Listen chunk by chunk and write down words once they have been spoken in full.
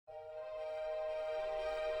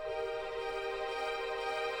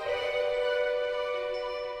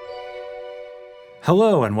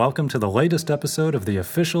Hello, and welcome to the latest episode of the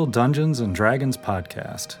official Dungeons & Dragons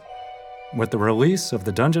podcast. With the release of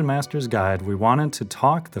the Dungeon Master's Guide, we wanted to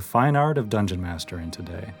talk the fine art of dungeon mastering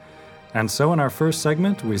today. And so in our first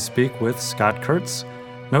segment, we speak with Scott Kurtz,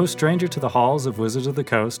 no stranger to the halls of Wizards of the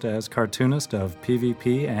Coast as cartoonist of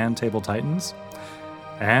PvP and Table Titans.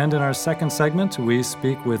 And in our second segment, we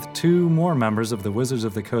speak with two more members of the Wizards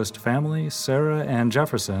of the Coast family, Sarah and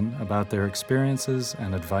Jefferson, about their experiences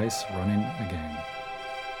and advice running a game.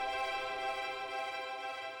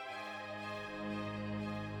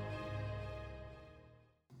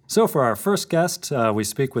 So for our first guest, we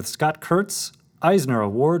speak with Scott Kurtz, Eisner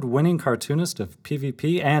Award-winning cartoonist of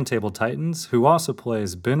PvP and Table Titans, who also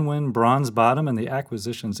plays Binwin Bronze Bottom in the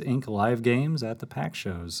Acquisitions Inc. live games at the PAX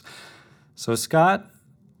shows. So Scott,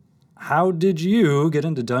 how did you get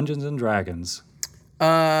into Dungeons & Dragons?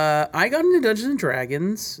 I got into Dungeons &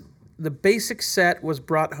 Dragons. The basic set was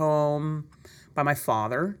brought home by my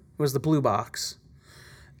father. It was the blue box.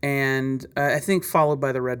 And I think followed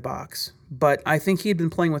by the red box. But I think he had been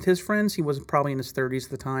playing with his friends. He was probably in his 30s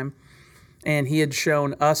at the time. And he had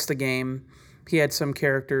shown us the game. He had some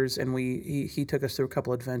characters, and he took us through a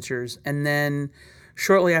couple adventures. And then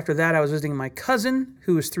shortly after that, I was visiting my cousin,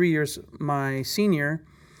 who was 3 years my senior,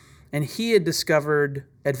 and he had discovered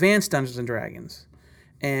Advanced Dungeons & Dragons.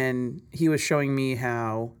 And he was showing me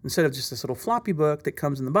how, instead of just this little floppy book that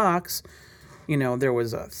comes in the box, you know, there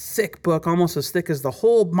was a thick book, almost as thick as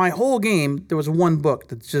my whole game. There was one book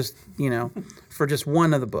that's just, you know, for just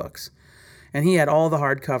one of the books. And he had all the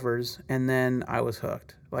hardcovers, and then I was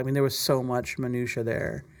hooked. I mean, there was so much minutia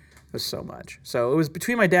there. It was so much. So it was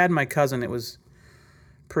between my dad and my cousin. It was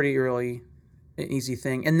pretty early, an easy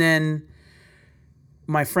thing. And then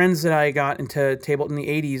my friends that I got into table in the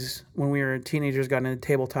 80s, when we were teenagers, got into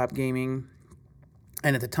tabletop gaming.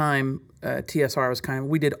 And at the time, TSR was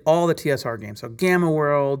we did all the TSR games. So Gamma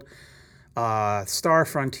World, Star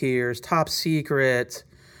Frontiers, Top Secret,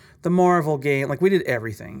 the Marvel game. Like, we did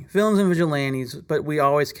everything. Villains and Vigilantes, but we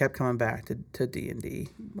always kept coming back to D&D.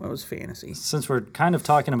 It was fantasy. Since we're kind of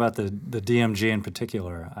talking about the DMG in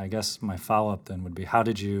particular, I guess my follow-up then would be, how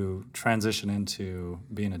did you transition into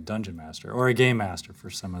being a dungeon master or a game master for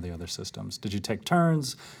some of the other systems? Did you take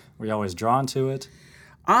turns? Were you always drawn to it?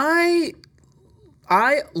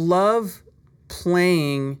 I love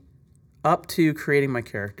playing up to creating my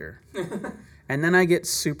character, and then I get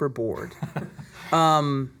super bored.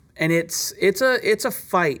 And it's a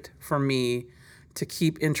fight for me to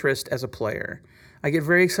keep interest as a player. I get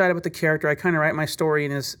very excited about the character. I kind of write my story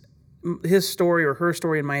in his story or her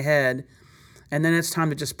story in my head, and then it's time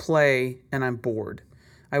to just play, and I'm bored.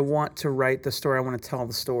 I want to write the story. I want to tell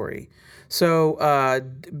the story. So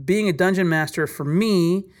being a dungeon master for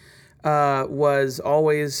me was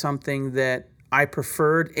always something that I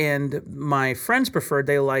preferred, and my friends preferred.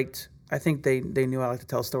 They liked. I think they knew I liked to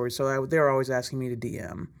tell stories, so they were always asking me to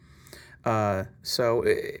DM. So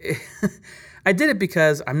I did it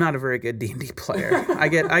because I'm not a very good D&D player. I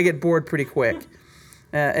get bored pretty quick,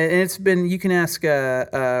 and it's been. You can ask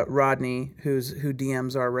Rodney, who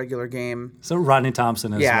DMs our regular game. So Rodney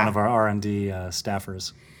Thompson is one of our R&D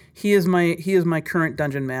staffers. He is my current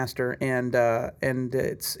dungeon master, and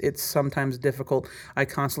it's sometimes difficult. I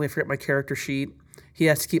constantly forget my character sheet. He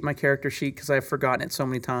has to keep my character sheet because I've forgotten it so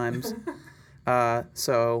many times.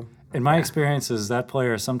 In my experiences, that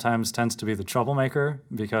player sometimes tends to be the troublemaker,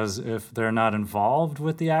 because if they're not involved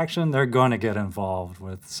with the action, they're going to get involved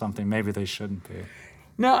with something maybe they shouldn't be.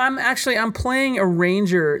 No, I'm playing a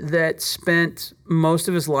ranger that spent most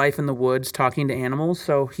of his life in the woods talking to animals,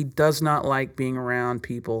 so he does not like being around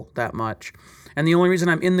people that much. And the only reason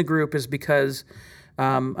I'm in the group is because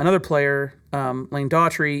another player, Lane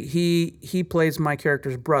Daughtry, he plays my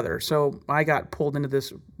character's brother. So I got pulled into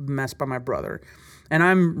this mess by my brother, and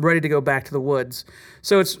I'm ready to go back to the woods.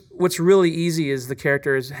 So what's really easy is the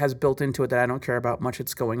character has built into it that I don't care about much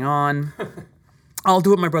that's going on. I'll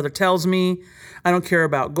do what my brother tells me. I don't care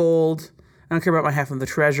about gold. I don't care about my half of the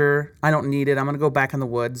treasure. I don't need it. I'm going to go back in the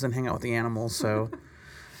woods and hang out with the animals. So,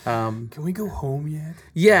 can we go home yet?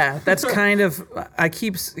 Yeah, that's kind of. I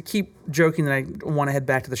keep joking that I want to head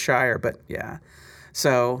back to the Shire, but yeah.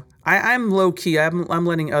 So I'm low key. I'm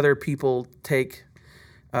letting other people take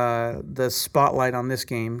the spotlight on this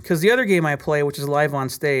game, because the other game I play, which is live on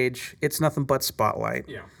stage, it's nothing but spotlight.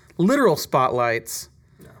 Yeah. Literal spotlights.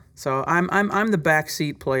 So I'm the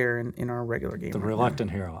backseat player in our regular game. The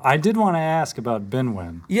reluctant hero. I did want to ask about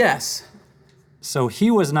Binwin. Yes. So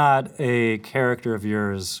he was not a character of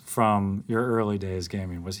yours from your early days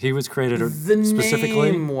gaming. He was created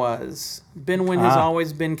specifically? The name was. Binwin has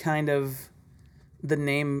always been kind of the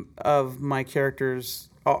name of my character's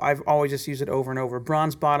I've always just used it over and over.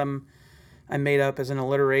 Bronze Bottom I made up as an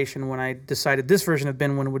alliteration when I decided this version of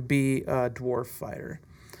Binwin would be a dwarf fighter.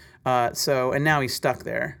 And now he's stuck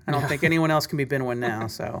there. I don't think anyone else can be Binwin now.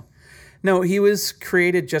 So, no, he was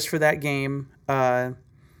created just for that game. I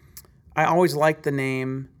always liked the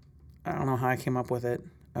name. I don't know how I came up with it.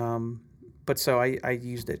 But so I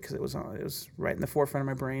used it because it was right in the forefront of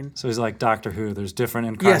my brain. So he's like Doctor Who. There's different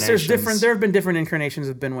incarnations. Yes, there have been different incarnations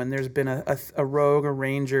of Binwin. There's been a rogue, a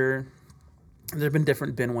ranger. There have been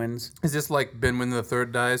different Binwins. Is this like Binwin the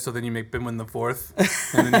third dies, so then you make Binwin the fourth?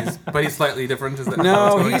 And then but he's slightly different? Is that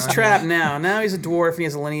no, he's trapped now. Now he's a dwarf. He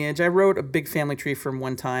has a lineage. I wrote a big family tree for him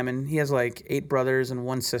one time, and he has like 8 brothers and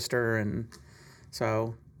 1 sister. And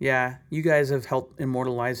so, yeah, you guys have helped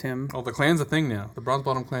immortalize him. Oh, the clan's a thing now. The Bronze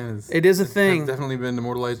Bottom clan is... It is a thing. Has definitely been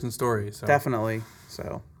immortalized in story. So. Definitely.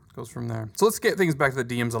 So goes from there. So let's get things back to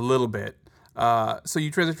the DMs a little bit. So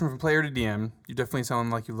you transitioned from player to DM. You definitely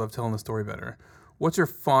sound like you love telling the story better. What's your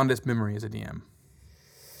fondest memory as a DM?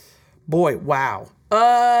 Boy, wow.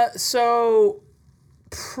 So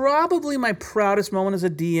probably my proudest moment as a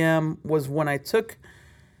DM was when I took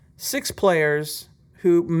 6 players,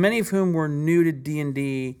 many of whom were new to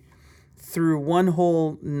D&D, through one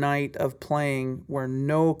whole night of playing where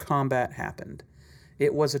no combat happened.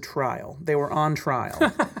 It was a trial. They were on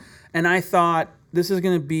trial. And I thought, this is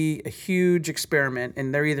going to be a huge experiment,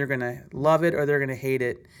 and they're either going to love it or they're going to hate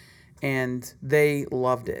it. And they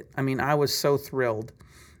loved it. I mean, I was so thrilled.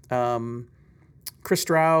 Chris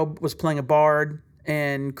Straub was playing a bard,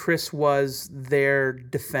 and Chris was their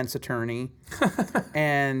defense attorney.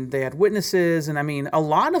 And they had witnesses, and I mean, a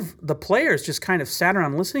lot of the players just kind of sat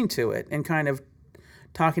around listening to it and kind of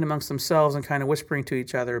talking amongst themselves and kind of whispering to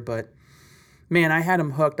each other. But, man, I had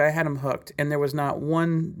them hooked. And there was not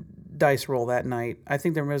one dice roll that night. I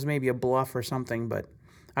think there was maybe a bluff or something, but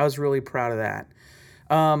I was really proud of that.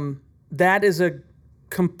 That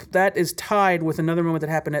is tied with another moment that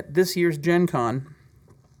happened at this year's Gen Con.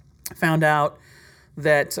 Found out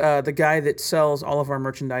that the guy that sells all of our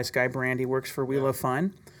merchandise, Guy Brandy, works for We Love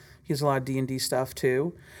Fun. He has a lot of D&D stuff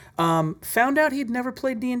too. Found out he'd never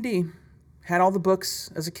played D&D. Had all the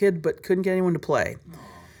books as a kid, but couldn't get anyone to play.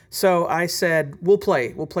 So I said, we'll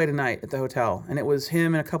play tonight at the hotel. And it was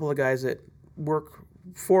him and a couple of guys that work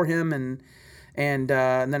for him and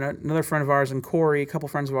then another friend of ours and Corey, a couple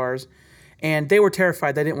friends of ours. And they were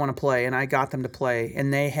terrified. They didn't want to play, and I got them to play,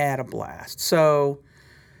 and they had a blast. So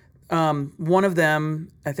one of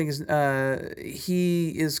them, I think, he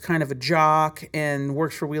is kind of a jock and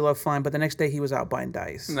works for We Love Fun, but the next day he was out buying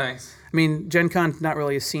dice. Nice. I mean, Gen Con's not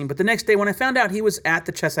really a scene, but the next day when I found out he was at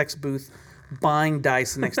the ChessX booth buying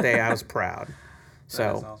dice the next day, I was proud. So,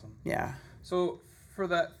 that is awesome. Yeah. So for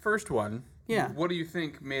that first one... Yeah. What do you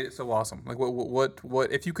think made it so awesome? Like,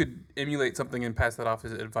 what if you could emulate something and pass that off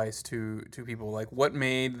as advice to people? Like, what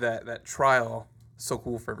made that trial so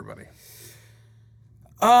cool for everybody?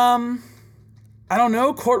 I don't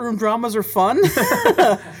know. Courtroom dramas are fun.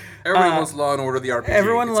 Everyone loves Law and Order, the RPG.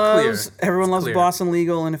 Everyone loves clear. Boston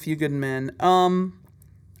Legal and A Few Good Men.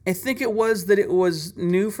 I think it was that it was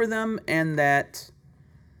new for them, and that,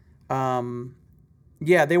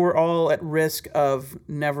 they were all at risk of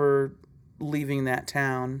never leaving that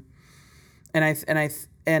town, and I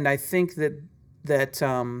think that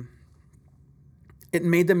it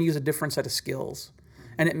made them use a different set of skills,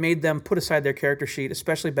 and it made them put aside their character sheet,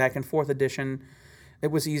 especially back in 4th edition. It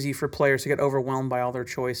was easy for players to get overwhelmed by all their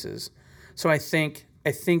choices. So I think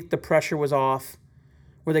the pressure was off,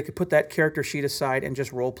 where they could put that character sheet aside and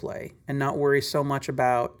just role play and not worry so much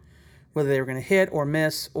about whether they were going to hit or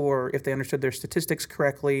miss, or if they understood their statistics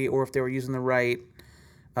correctly, or if they were using the right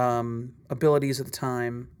abilities at the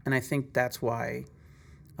time. And I think that's why.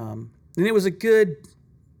 And it was a good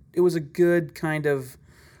kind of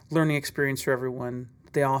learning experience for everyone.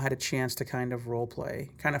 They all had a chance to kind of role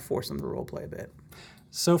play, kind of force them to role play a bit.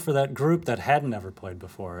 So for that group that hadn't ever played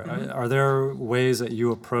before, are there ways that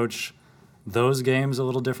you approach those games a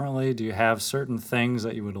little differently? Do you have certain things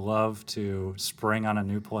that you would love to spring on a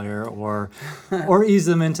new player, or ease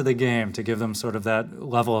them into the game to give them sort of that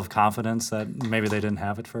level of confidence that maybe they didn't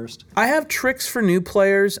have at first? I have tricks for new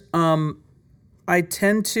players. What I'd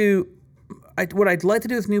like to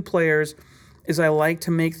do with new players is I like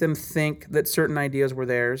to make them think that certain ideas were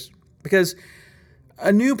theirs. Because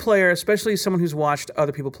a new player, especially someone who's watched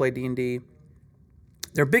other people play D&D,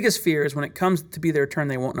 their biggest fear is when it comes to be their turn,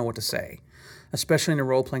 they won't know what to say, especially in a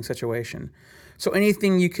role-playing situation. So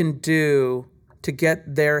anything you can do to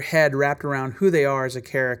get their head wrapped around who they are as a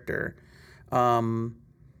character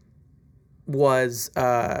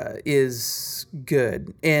is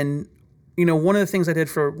good. And, one of the things I did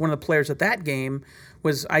for one of the players at that game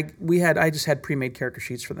I just had pre-made character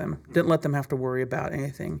sheets for them. Didn't let them have to worry about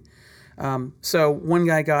anything. So one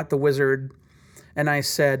guy got the wizard, and I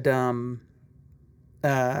said, you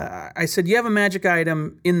have a magic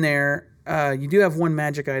item in there. You do have one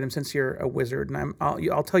magic item since you're a wizard, and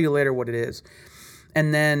I'll tell you later what it is.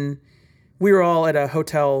 And then we were all at a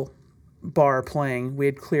hotel bar playing. We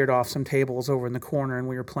had cleared off some tables over in the corner, and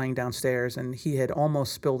we were playing downstairs, and he had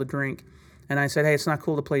almost spilled a drink. And I said, hey, it's not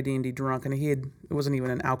cool to play D&D drunk. And it wasn't even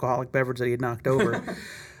an alcoholic beverage that he had knocked over.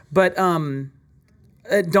 But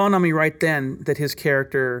it dawned on me right then that his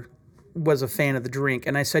character was a fan of the drink.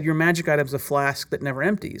 And I said, your magic item's a flask that never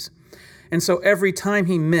empties. And so every time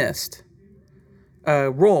he missed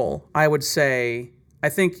a roll, I would say, I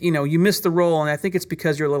think, you missed the roll, and I think it's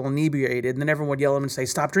because you're a little inebriated. And then everyone would yell at him and say,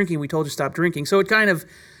 stop drinking. We told you stop drinking. So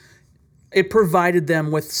it provided them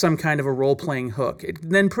with some kind of a role-playing hook.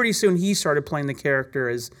 Then pretty soon he started playing the character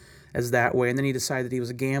as that way, and then he decided that he was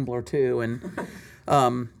a gambler too.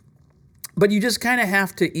 And but you just kind of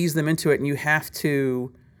have to ease them into it, and you have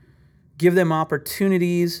to give them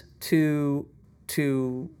opportunities to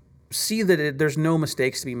see that there's no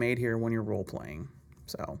mistakes to be made here when you're role-playing.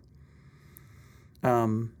 So,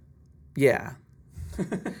 yeah.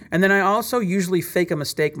 And then I also usually fake a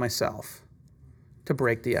mistake myself to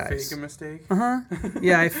break the ice. Fake a mistake?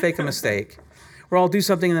 Yeah, I fake a mistake. Where I'll do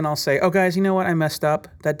something and then I'll say, oh, guys, you know what? I messed up.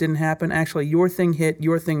 That didn't happen. Actually, your thing hit.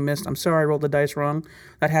 Your thing missed. I'm sorry I rolled the dice wrong.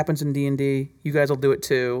 That happens in D&D. You guys will do it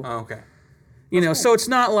too. Oh, okay. Cool. So it's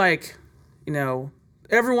not like,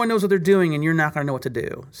 everyone knows what they're doing and you're not going to know what to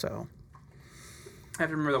do. So I have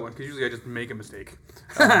to remember that one because usually I just make a mistake.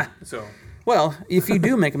 So. Well, if you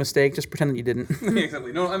do make a mistake, just pretend that you didn't.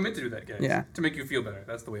 Exactly. No, I meant to do that, guys. Yeah. To make you feel better.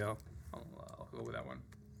 That's the way I'll go with that one.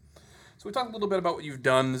 So we talked a little bit about what you've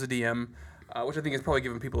done as a DM, which I think is probably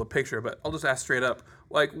giving people a picture, but I'll just ask straight up,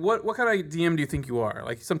 like, what kind of DM do you think you are?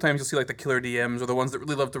 Like, sometimes you'll see, like, the killer DMs or the ones that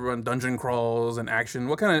really love to run dungeon crawls and action.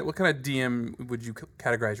 What kind of DM would you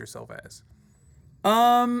categorize yourself as?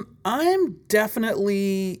 I'm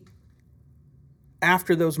definitely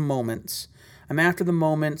after those moments. I'm after the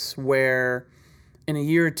moments where in a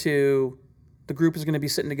year or two, the group is going to be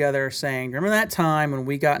sitting together saying, remember that time when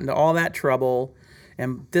we got into all that trouble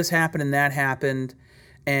and this happened and that happened,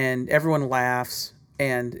 and everyone laughs,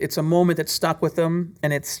 and it's a moment that stuck with them,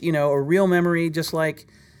 and it's, a real memory, just like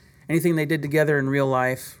anything they did together in real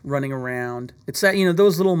life, running around. It's that,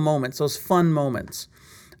 those little moments, those fun moments.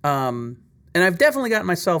 And I've definitely gotten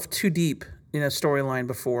myself too deep in a storyline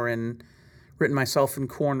before and written myself in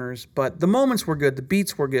corners, but the moments were good, the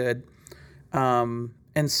beats were good, and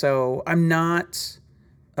so I'm not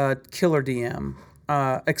a killer DM,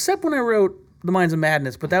 except when I wrote The Minds of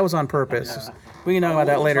Madness, but that was on purpose. We can talk about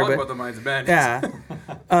that later. Talk about The Minds of Madness.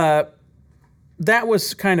 Yeah, that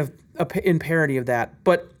was kind of in parody of that,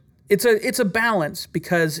 but it's a balance,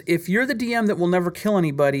 because if you're the DM that will never kill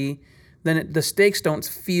anybody, then the stakes don't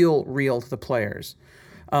feel real to the players.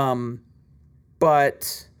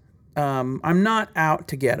 But I'm not out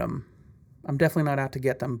to get them. I'm definitely not out to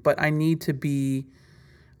get them, but I need to be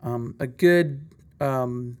a good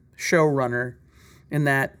showrunner in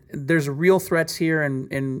that there's real threats here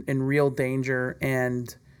and real danger,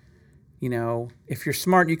 and if you're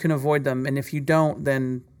smart, you can avoid them, and if you don't,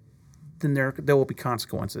 then there will be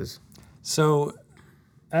consequences. So,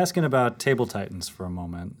 asking about Table Titans for a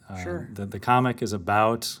moment. Sure. The comic is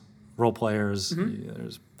about role players. Mm-hmm.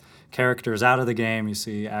 There's characters out of the game. You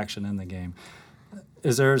see action in the game.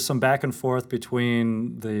 Is there some back and forth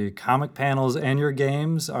between the comic panels and your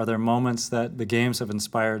games? Are there moments that the games have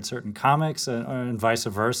inspired certain comics, and vice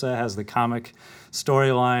versa? Has the comic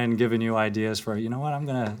storyline given you ideas for, I'm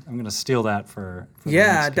gonna steal that for the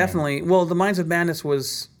next game? Definitely. Well, The Minds of Madness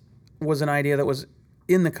was an idea that was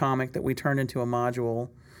in the comic that we turned into a module.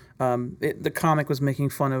 The comic was making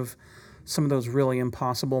fun of some of those really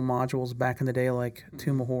impossible modules back in the day, like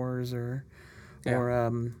Tomb of Horrors or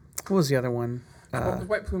what was the other one?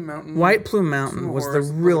 White Plume Mountain. White Plume Mountain was the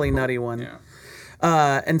really nutty one.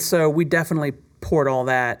 Yeah. And so we definitely poured all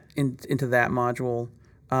that into that module.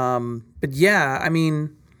 But yeah, I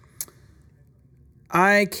mean,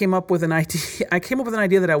 I came up with an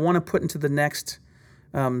idea. That I want to put into the next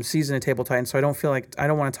season of Table Titans, so I don't feel like I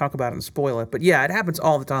don't want to talk about it and spoil it. But yeah, it happens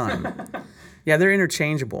all the time. Yeah, they're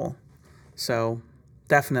interchangeable. So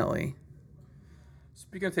definitely.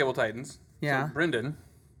 Speaking of Table Titans, yeah, so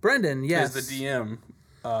Brendan, yes, is the DM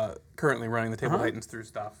currently running the Table Titans through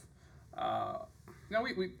stuff. Now,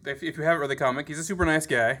 if you haven't read the comic, he's a super nice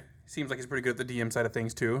guy. Seems like he's pretty good at the DM side of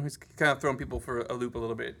things too. He's kind of throwing people for a loop a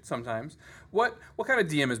little bit sometimes. What kind of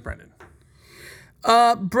DM is Brendan?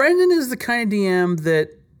 Brendan is the kind of DM that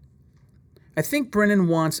I think Brendan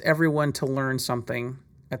wants everyone to learn something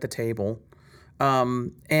at the table.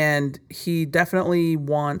 And he definitely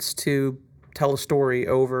wants to tell a story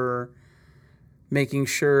over making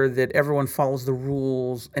sure that everyone follows the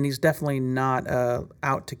rules. And he's definitely not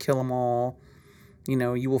out to kill them all. You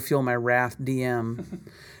know, you will feel my wrath, DM.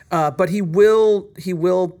 But he will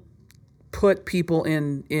put people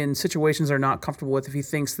in situations they're not comfortable with if he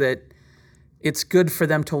thinks that it's good for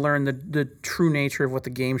them to learn the true nature of what the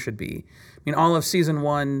game should be. I mean, all of season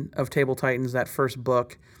 1 of Table Titans, that first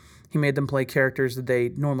book, he made them play characters that they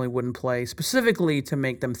normally wouldn't play, specifically to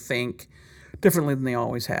make them think differently than they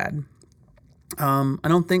always had. I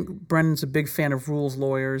don't think Brendan's a big fan of rules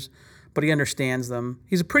lawyers, but he understands them.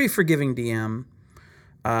 He's a pretty forgiving DM.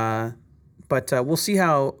 But we'll see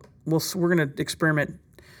how we're going to experiment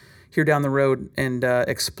here down the road and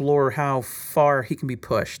explore how far he can be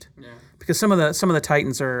pushed. Yeah. Because some of the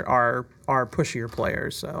Titans are pushier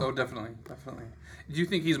players. So. Oh, definitely. Do you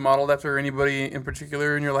think he's modeled after anybody in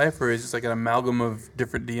particular in your life, or is it just like an amalgam of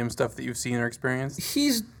different DM stuff that you've seen or experienced?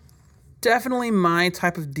 He's definitely my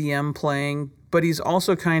type of DM playing, but he's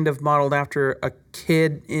also kind of modeled after a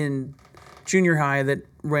kid in junior high that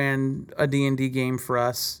ran a D&D game for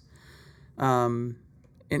us,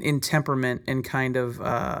 in temperament and kind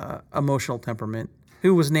of emotional temperament,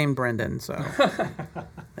 who was named Brendan. So,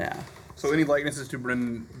 yeah. So any likenesses to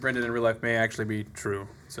Brendan in real life may actually be true.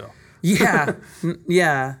 So. Yeah,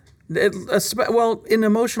 yeah. Well, in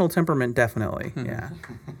emotional temperament, definitely. Yeah.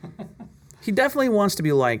 He definitely wants to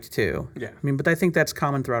be liked too. Yeah. I mean, but I think that's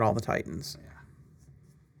common throughout all the Titans. Yeah.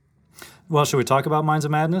 Well, should we talk about Minds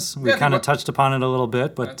of Madness? We kind of touched upon it a little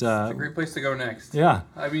bit, but that's a great place to go next. Yeah.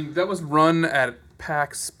 I mean, that was run at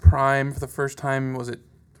PAX Prime for the first time. Was it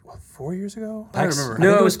 4 years ago? I don't remember.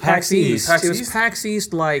 No, it was PAX East. PAX it was East? PAX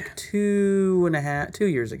East like 2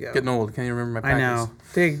 years ago. Getting old. Can't even remember my PAX.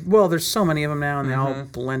 I know. There's so many of them now, and they all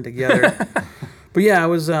blend together. But yeah, it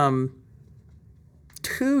was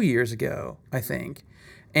 2 years ago, I think.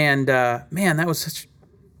 And man, that was such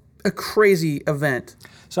a crazy event.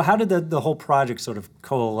 So how did the whole project sort of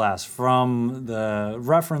coalesce from the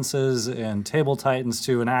references in Table Titans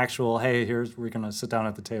to an actual, hey, we're going to sit down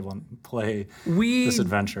at the table and play this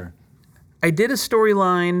adventure? I did a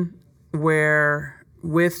storyline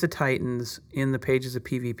with the Titans in the pages of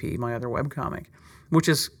PvP, my other webcomic, which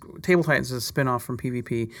is Table Titans is a spinoff from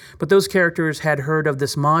PvP. But those characters had heard of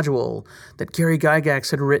this module that Gary Gygax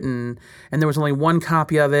had written, and there was only one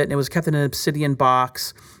copy of it, and it was kept in an obsidian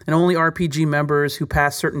box, and only RPG members who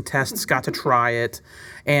passed certain tests got to try it.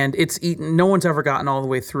 And it's eaten. No one's ever gotten all the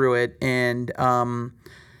way through it, and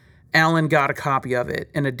Alan got a copy of it,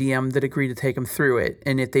 and a DM that agreed to take him through it.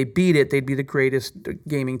 And if they beat it, they'd be the greatest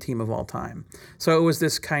gaming team of all time. So it was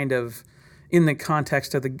this kind of, in the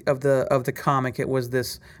context of the comic, it was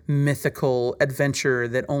this mythical adventure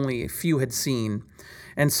that only a few had seen,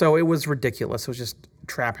 and so it was ridiculous. It was just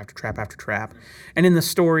trap after trap after trap. And in the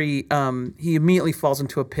story, he immediately falls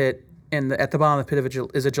into a pit, and at the bottom of the pit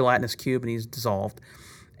is a gelatinous cube, and he's dissolved.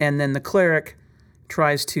 And then the cleric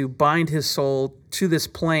tries to bind his soul to this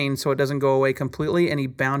plane so it doesn't go away completely, and he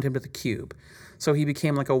bound him to the cube. So he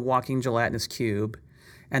became like a walking gelatinous cube,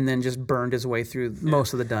 and then just burned his way through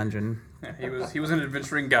most of the dungeon. Yeah, he was an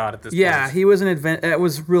adventuring god at this point. Yeah, he was an It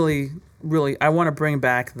was really, really. I want to bring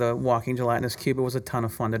back the walking gelatinous cube. It was a ton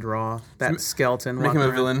of fun to draw. That skeleton. Make him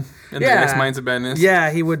a villain in the next Minds of Madness.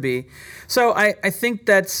 Yeah, he would be. So I think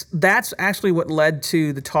that's actually what led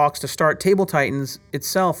to the talks to start Table Titans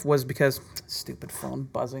itself, was because stupid phone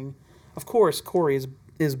buzzing. Of course, Corey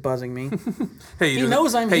is buzzing me. Hey, he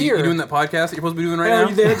knows I'm here. You doing that podcast that you're supposed to be doing right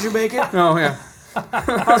now? Did you make it? Oh yeah.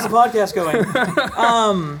 How's the podcast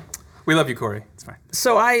going? We love you, Corey. It's fine.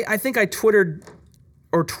 So I think I tweeted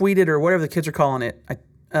or whatever the kids are calling it. I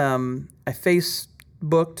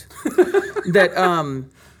Facebooked that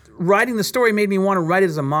writing the story made me want to write it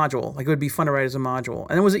as a module. Like, it would be fun to write as a module.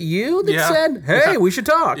 And then was it you that said, "Hey, we should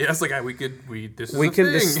talk"? Yeah, it's like this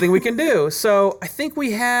is thing we can do. So I think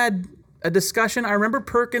we had a discussion. I remember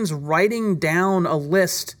Perkins writing down a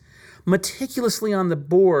list meticulously on the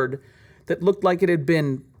board that looked like it had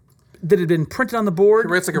been printed on the board.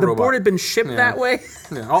 He writes like a the robot. board had been shipped that way.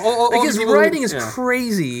 Yeah. Like, his writing is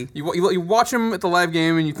crazy. You watch him at the live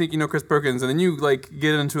game and you think you know Chris Perkins, and then you like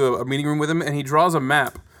get into a meeting room with him and he draws a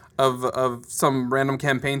map of some random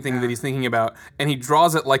campaign thing that he's thinking about, and he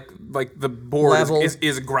draws it like the board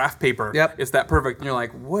is graph paper. Yep. It's that perfect, and you're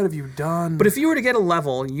like, what have you done? But if you were to get a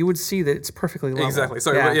level, you would see that it's perfectly level. Exactly.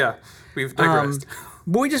 Sorry, but we've digressed.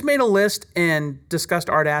 But we just made a list and discussed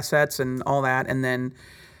art assets and all that, and then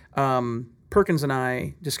Perkins and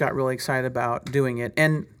I just got really excited about doing it.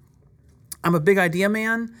 And I'm a big idea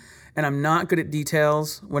man, and I'm not good at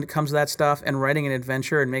details when it comes to that stuff and writing an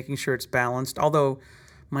adventure and making sure it's balanced. Although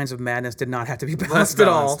Minds of Madness did not have to be balanced at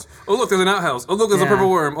all. Oh, look, there's an outhouse. Oh, look, there's a purple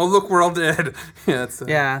worm. Oh, look, we're all dead. Yeah.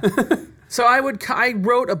 Yeah. So I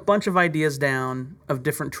wrote a bunch of ideas down of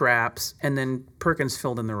different traps, and then Perkins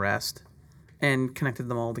filled in the rest and connected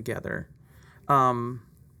them all together. I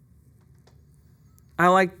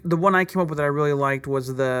like the one I came up with that I really liked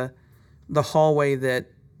was the hallway that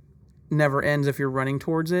never ends if you're running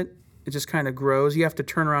towards it. It just kind of grows. You have to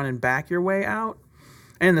turn around and back your way out.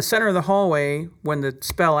 And in the center of the hallway, when the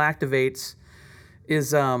spell activates,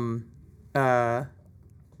 is the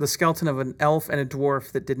skeleton of an elf and a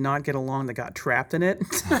dwarf that did not get along that got trapped in it.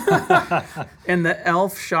 And the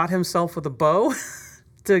elf shot himself with a bow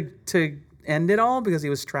to end it all because he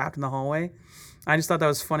was trapped in the hallway. I just thought that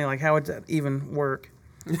was funny. Like, how would that even work?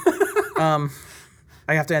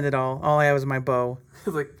 I have to end it all. All I have is my bow.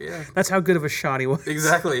 Like, yeah. That's how good of a shot he was.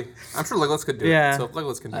 Exactly. I'm sure Legolas could do it. So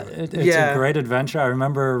Legolas can do it. It's a great adventure. I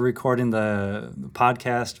remember recording the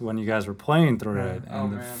podcast when you guys were playing through it,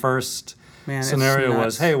 and the first scenario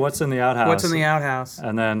was, hey, what's in the outhouse? What's in the outhouse?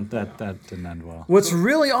 And then that didn't end well. What's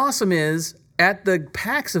really awesome is, at the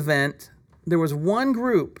PAX event, there was one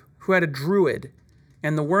group who had a druid,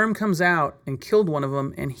 and the worm comes out and killed one of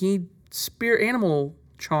them, and he animal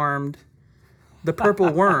charmed the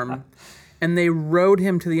purple worm, and they rode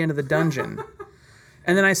him to the end of the dungeon.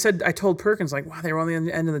 And then I told Perkins, like, wow, they were on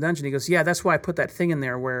the end of the dungeon. He goes, yeah, that's why I put that thing in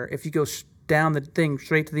there where if you go down the thing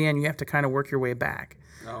straight to the end, you have to kind of work your way back.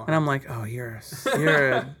 Oh. And I'm like, oh, you're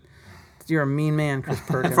a mean man, Chris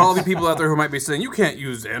Perkins. For all the people out there who might be saying, you can't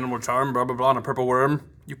use animal charm, blah, blah, blah, on a purple worm,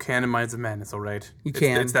 you can in Minds of Madness, all right? You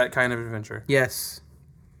can. It's that kind of adventure. Yes.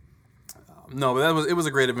 No, but it was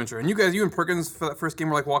a great adventure. And you and Perkins for that first game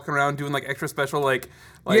were like walking around doing like extra special like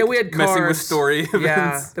yeah, we had messing cards. With story events.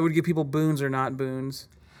 Yeah, that would give people boons or not boons.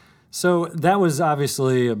 So that was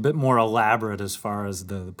obviously a bit more elaborate as far as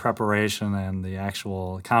the preparation and the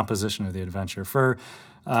actual composition of the adventure. For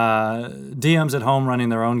DMs at home running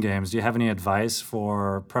their own games, do you have any advice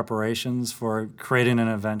for preparations for creating an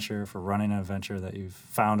adventure, for running an adventure that you've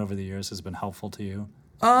found over the years has been helpful to you?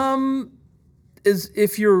 Is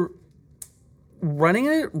if you're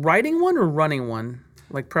writing one or running one,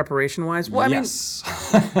 like preparation wise? Well, yes.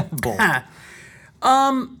 Both.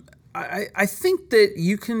 I think that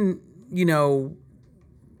you can, the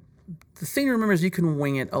thing to remember is you can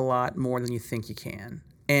wing it a lot more than you think you can.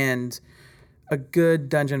 And a good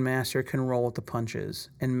dungeon master can roll with the punches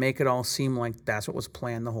and make it all seem like that's what was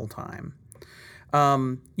planned the whole time.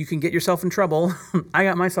 You can get yourself in trouble. I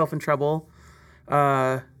got myself in trouble.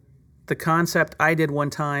 The concept I did one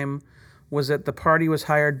time was that the party was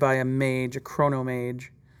hired by a mage, a chrono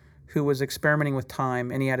mage, who was experimenting with time,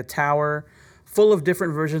 and he had a tower full of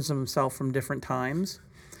different versions of himself from different times.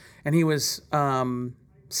 And he was sending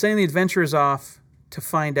the adventurers off to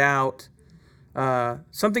find out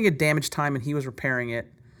something had damaged time, and he was repairing it.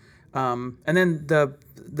 And then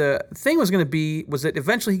the thing was going to be was that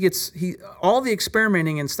eventually all the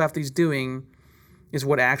experimenting and stuff that he's doing is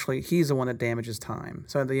what actually he's the one that damages time.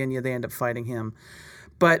 So at the end, they end up fighting him.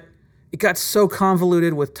 But it got so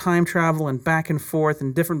convoluted with time travel and back and forth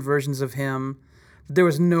and different versions of him. There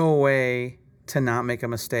was no way to not make a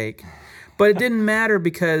mistake. But it didn't matter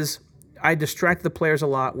because I distracted the players a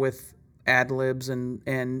lot with ad-libs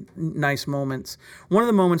and nice moments. One of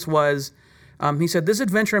the moments was, he said, this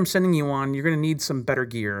adventure I'm sending you on, you're going to need some better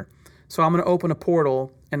gear. So I'm going to open a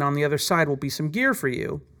portal, and on the other side will be some gear for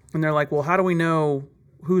you. And they're like, well, how do we know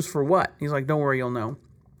who's for what? He's like, don't worry, you'll know.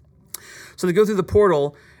 So they go through the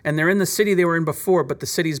portal, and they're in the city they were in before, but the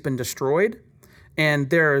city's been destroyed. And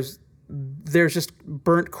there's just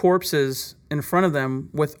burnt corpses in front of them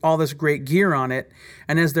with all this great gear on it.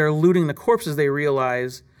 And as they're looting the corpses, they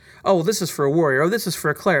realize, oh, well, this is for a warrior. Oh, this is for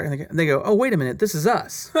a cleric. And they go, oh, wait a minute, this is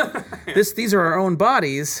us. These are our own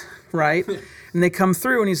bodies, right? And they come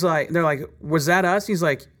through, and they're like, was that us? He's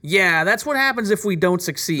like, yeah, that's what happens if we don't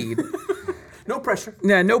succeed. No pressure.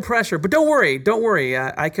 Yeah, no pressure. But don't worry.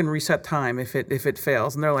 I can reset time if it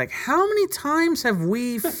fails. And they're like, how many times have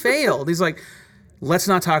we failed? He's like, let's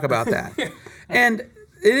not talk about that. And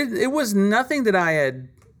it was nothing that I had.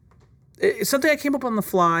 It's something I came up on the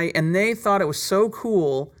fly, and they thought it was so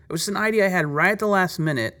cool. It was an idea I had right at the last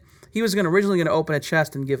minute. He was originally going to open a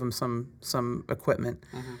chest and give him some equipment.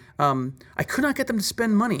 Mm-hmm. I could not get them to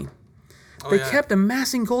spend money. They kept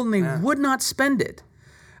amassing gold, and they would not spend it.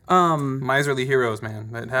 Miserly heroes,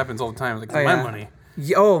 man. That happens all the time. Like, my money.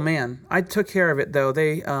 Oh, man. I took care of it, though.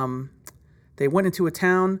 They went into a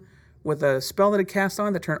town with a spell that had cast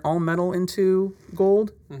on that turned all metal into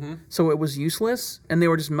gold. Mm-hmm. So it was useless, and they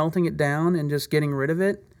were just melting it down and just getting rid of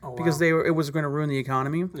it. because it was going to ruin the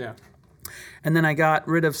economy. Yeah. And then I got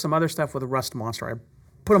rid of some other stuff with a Rust monster. I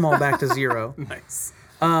put them all back to 0. Nice.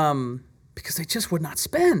 Because they just would not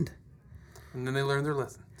spend. And then they learned their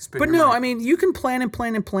lesson. But no, I mean, you can plan and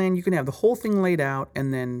plan and plan. You can have the whole thing laid out,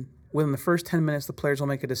 and then within the first 10 minutes, the players will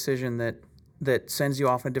make a decision that sends you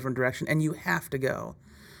off in a different direction, and you have to go.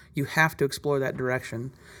 You have to explore that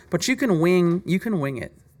direction. But you can wing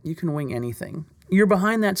it. You can wing anything. You're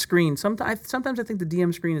behind that screen. Sometimes I think the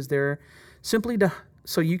DM screen is there simply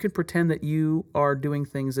so you can pretend that you are doing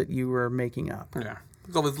things that you are making up. Yeah.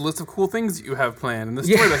 There's all this list of cool things that you have planned. And the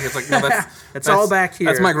story back here, it's like, no, that's all back here.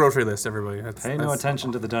 That's my grocery list, everybody. Pay no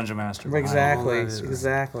attention to the Dungeon Master.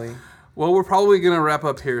 Exactly. Well, we're probably going to wrap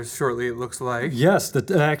up here shortly, it looks like. Yes,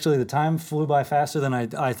 actually the time flew by faster than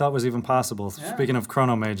I thought was even possible. Yeah. Speaking of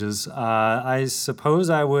chrono mages, I suppose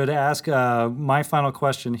I would ask my final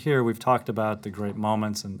question here. We've talked about the great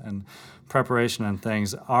moments and preparation and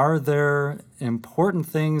things. Are there important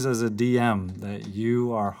things as a DM that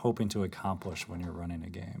you are hoping to accomplish when you're running a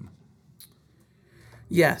game?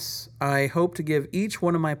 Yes, I hope to give each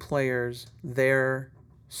one of my players their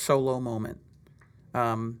solo moment.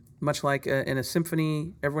 Much like in a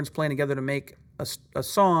symphony, everyone's playing together to make a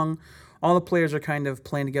song. All the players are kind of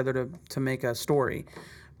playing together to make a story.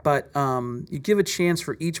 But you give a chance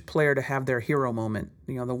for each player to have their hero moment,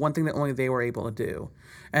 the one thing that only they were able to do.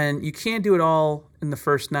 And you can't do it all in the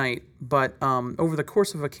first night, but over the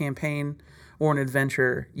course of a campaign or an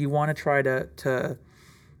adventure, you want to try to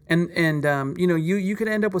you could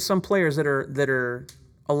end up with some players that are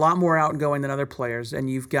a lot more outgoing than other players, and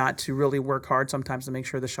you've got to really work hard sometimes to make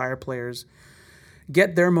sure the Shire players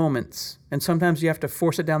get their moments. And sometimes you have to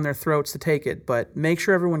force it down their throats to take it, but make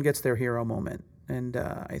sure everyone gets their hero moment. And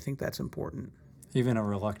I think that's important. Even a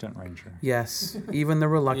reluctant ranger. Yes, even the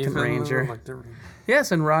reluctant ranger.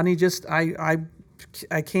 Yes, and Rodney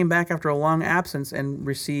I came back after a long absence and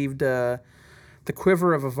received the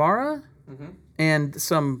Quiver of Avara and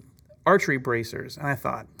some archery bracers, and I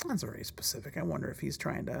thought, that's very specific. I wonder if he's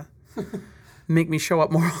trying to make me show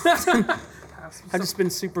up more often. I've just been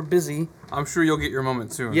super busy. I'm sure you'll get your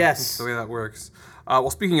moment soon. Yes. That's the way that works. Well,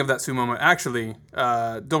 speaking of that soon moment, actually,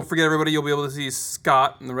 don't forget, everybody, you'll be able to see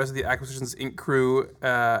Scott and the rest of the Acquisitions Inc. crew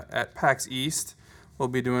at PAX East. We'll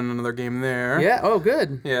be doing another game there. Yeah. Oh,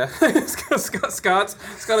 good. Yeah. Scott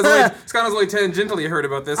has only tangentially heard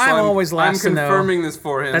about this. So I'm always last to know. I'm confirming this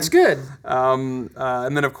for him. That's good. And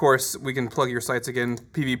then, of course, we can plug your sites again.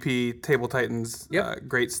 PvP, Table Titans,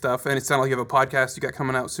 great stuff. And it sounds like you have a podcast you got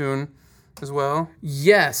coming out soon as well.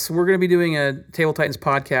 Yes, we're going to be doing a Table Titans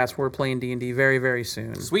podcast where we're playing D&D very, very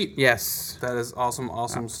soon. Sweet. Yes. That is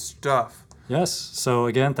awesome stuff. Yes. So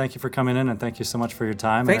again, thank you for coming in, and thank you so much for your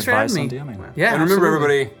time and advice on DMing. Yeah, and remember,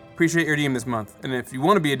 everybody, appreciate your DM this month. And if you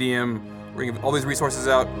want to be a DM, we're gonna give all these resources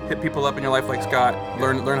out. Hit people up in your life like Scott.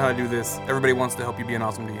 Learn how to do this. Everybody wants to help you be an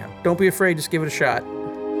awesome DM. Don't be afraid. Just give it a shot.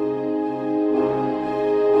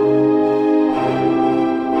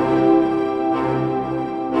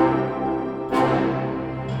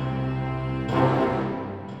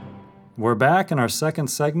 We're back in our second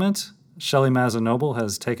segment. Shelley Mazanoble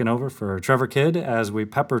has taken over for Trevor Kidd as we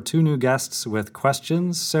pepper two new guests with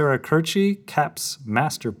questions. Sarah Kirchie, CAP's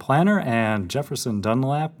Master Planner, and Jefferson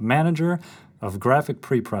Dunlap, Manager of Graphic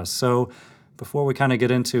Prepress. So before we kind of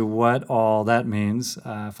get into what all that means,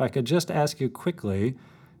 if I could just ask you quickly,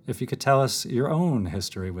 if you could tell us your own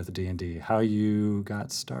history with D&D, how you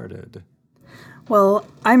got started. Well,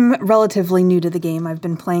 I'm relatively new to the game. I've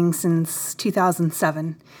been playing since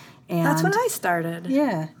 2007. And that's when I started.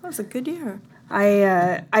 Yeah. That was a good year.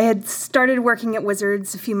 I had started working at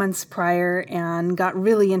Wizards a few months prior and got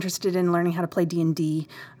really interested in learning how to play D&D.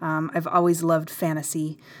 I've always loved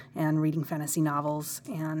fantasy and reading fantasy novels.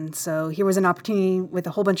 And so here was an opportunity with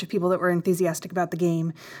a whole bunch of people that were enthusiastic about the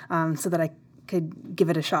game so that I could give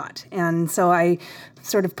it a shot. And so I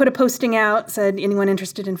sort of put a posting out, said, anyone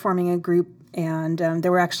interested in forming a group? And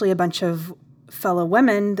there were actually a bunch of fellow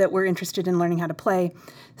women that were interested in learning how to play.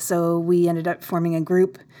 So we ended up forming a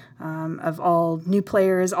group of all new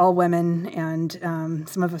players, all women, and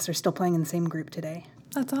some of us are still playing in the same group today.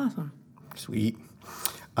 That's awesome. Sweet.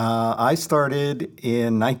 I started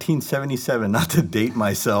in 1977, not to date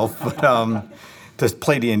myself, but to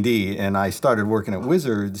play D&D, and I started working at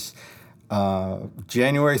Wizards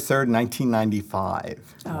January 3rd,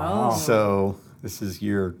 1995. Oh. So this is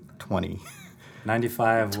year 20.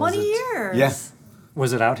 95 20 years. Yeah.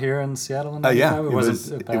 Was it out here in Seattle in 95? Yeah,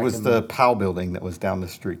 it was the POW building that was down the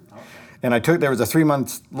street. And there was a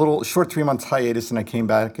short 3 months hiatus, and I came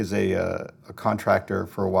back as a contractor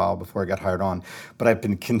for a while before I got hired on. But I've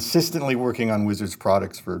been consistently working on Wizards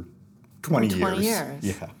products for 20 20 years.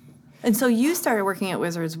 years. Yeah. And so you started working at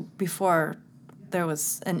Wizards before there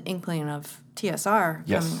was an inkling of TSR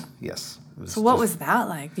Yes. coming up. Yes. It So what just- was that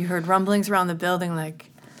like? You heard rumblings around the building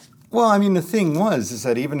like, Well, I mean, the thing is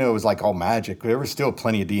that even though it was like all magic, there were still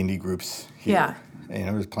plenty of D&D groups here. Yeah. And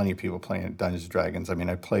there was plenty of people playing Dungeons & Dragons. I mean,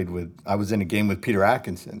 I was in a game with Peter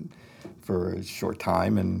Atkinson for a short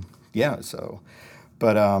time, and yeah, so.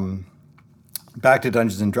 But back to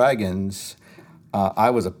Dungeons & Dragons,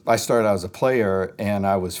 I started out as a player, and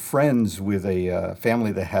I was friends with a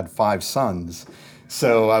family that had 5 sons.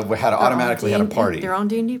 So I had automatically had a party. Their own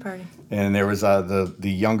D&D party. And there was the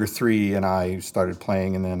younger 3, and I started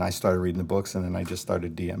playing, and then I started reading the books, and then I just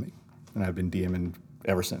started DMing. And I've been DMing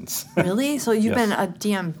ever since. Really? So you've Yes. been a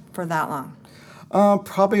DM for that long?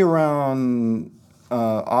 Probably around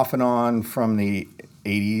off and on from the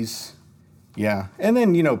 80s. Yeah. And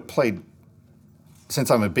then, played, since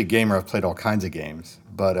I'm a big gamer, I've played all kinds of games.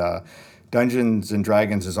 But Dungeons &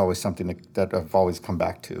 Dragons is always something that I've always come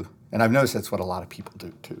back to. And I've noticed that's what a lot of people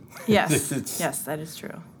do, too. Yes. It's- Yes, that is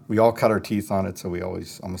true. We all cut our teeth on it, so we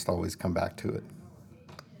almost always come back to it.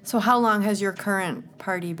 So how long has your current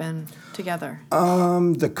party been together?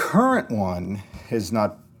 The current one has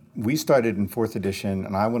not. We started in 4th edition,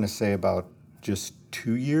 and I want to say about just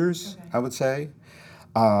 2 years, I would say.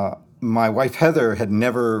 My wife, Heather, had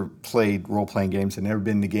never played role-playing games, had never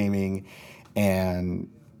been into gaming, and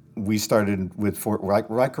we started with, right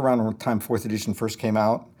around the time 4th edition first came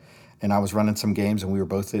out, and I was running some games, and we were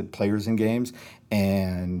both players in games,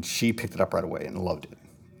 and she picked it up right away and loved it.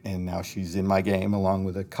 And now she's in my game along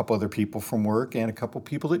with a couple other people from work and a couple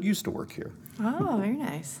people that used to work here. Oh, very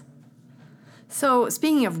nice. So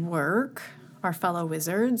speaking of work, our fellow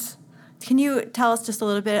wizards, can you tell us just a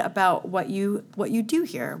little bit about what you do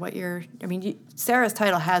here? Sarah's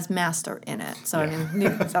title has master in it, so I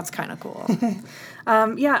mean that's kind of cool.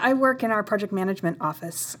 Yeah, I work in our project management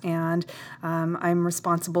office, and I'm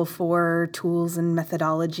responsible for tools and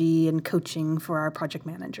methodology and coaching for our project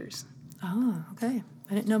managers. Oh, okay.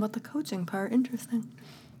 I didn't know about the coaching part. Interesting.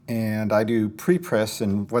 And I do pre-press,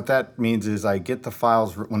 and what that means is I get the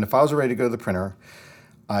files, when the files are ready to go to the printer,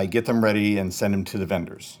 I get them ready and send them to the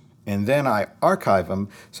vendors. And then I archive them,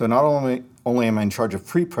 so not only am I in charge of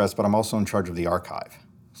pre-press, but I'm also in charge of the archive.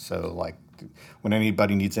 So like when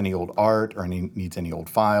anybody needs any old art or needs any old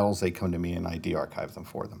files, they come to me and I de-archive them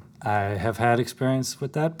for them. I have had experience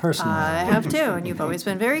with that personally. I have too, and you've always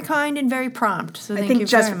been very kind and very prompt. So thank you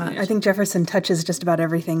very much. I think Jefferson touches just about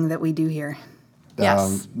everything that we do here.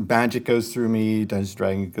 Yes. Magic goes through me, Dungeons &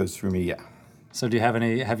 Dragons goes through me, yeah. So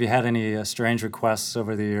have you had any strange requests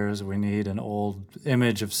over the years? We need an old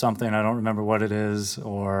image of something, I don't remember what it is,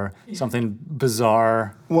 or something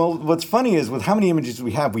bizarre. Well, what's funny is with how many images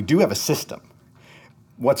we do have a system.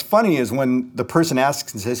 What's funny is when the person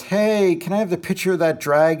asks and says, hey, can I have the picture of that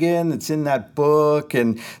dragon that's in that book?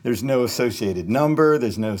 And there's no associated number,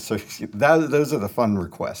 those are the fun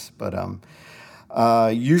requests. But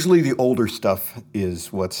usually the older stuff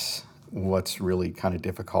is what's really kind of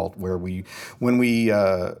difficult, when we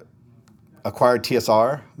acquired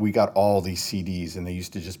TSR, we got all these CDs, and they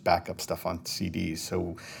used to just back up stuff on CDs.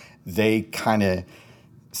 So they kind of,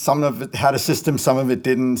 some of it had a system, some of it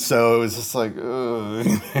didn't. So it was just like,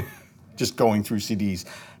 just going through CDs.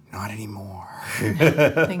 Not anymore.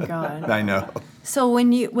 Thank God. I know. So when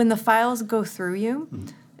the files go through you,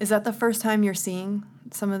 is that the first time you're seeing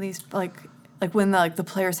some of these, like when the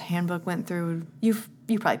player's handbook went through? You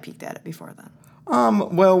probably peeked at it before then.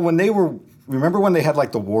 Well, remember when they had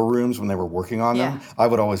like the war rooms when they were working on them? Yeah. I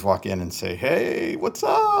would always walk in and say, hey, what's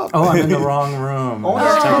up? Oh, I'm in the wrong room. Oh,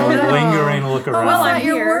 Just take a no. lingering look around. What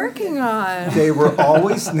you're here. working on? They were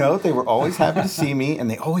always happy to see me,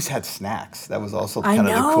 and they always had snacks. That was also kind of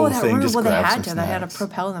the cool thing. Just well, they grab had some to. They had to snacks.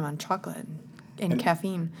 propel them on chocolate and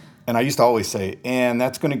caffeine. And I used to always say, and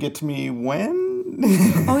that's going to get to me when?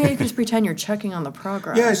 Oh yeah, you can just pretend you're checking on the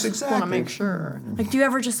progress. Yes, Want to exactly. make sure. Like, do you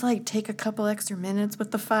ever just take a couple extra minutes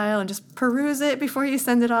with the file and just peruse it before you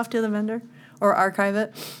send it off to the vendor or archive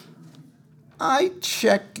it? I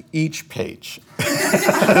check each page.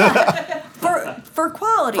 For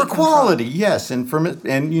quality. For control. quality, yes, and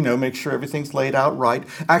make sure everything's laid out right.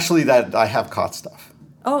 Actually, that I have caught stuff.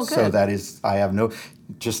 Oh, So good. that is, I have no.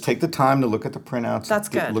 Just take the time to look at the printouts. That's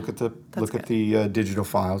good. Look at the That's good. digital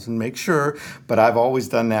files and make sure. But I've always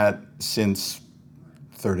done that since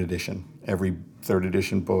 3rd edition. Every 3rd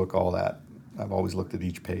edition book, all that. I've always looked at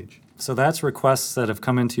each page. So that's requests that have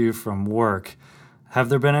come into you from work. Have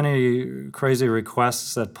there been any crazy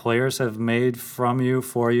requests that players have made from you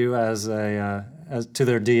for you as to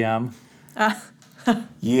their DM?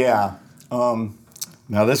 Yeah.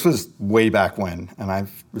 Now, this was way back when, and I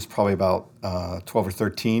was probably about 12 or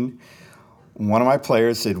 13. One of my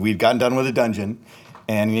players said we'd gotten done with a dungeon,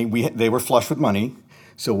 and they were flush with money.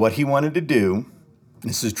 So what he wanted to do,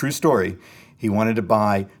 this is a true story, he wanted to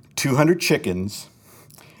buy 200 chickens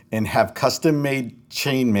and have custom-made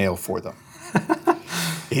chainmail for them.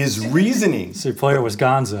 His reasoning... So your player was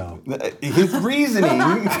Gonzo. His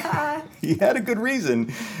reasoning, he had a good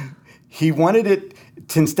reason. He wanted it...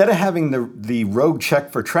 Instead of having the rogue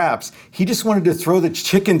check for traps, he just wanted to throw the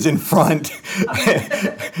chickens in front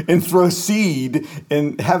and throw seed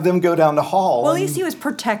and have them go down the hall. Well, at least he was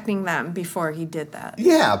protecting them before he did that.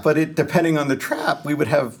 Yeah, but depending on the trap, we would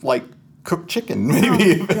have like cooked chicken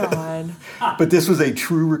maybe. Oh, God. But this was a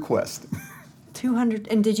true request. 200.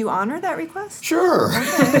 And did you honor that request? Sure.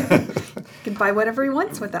 He can buy whatever he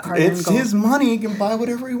wants with that hard-earned It's gold. his money. He can buy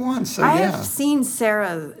whatever he wants. So I yeah. have seen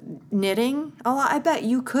Sarah knitting a lot. I bet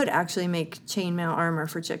you could actually make chainmail armor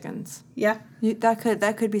for chickens. Yeah.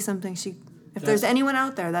 That could be something she... If there's anyone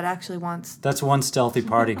out there that actually wants... That's one stealthy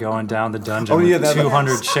party going down the dungeon Oh, yeah, with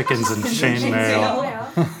 200 chickens and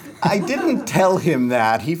chainmail. I didn't tell him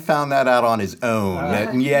that. He found that out on his own.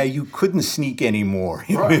 That, yeah, you couldn't sneak anymore.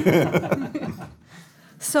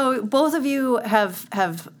 So both of you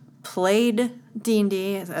have played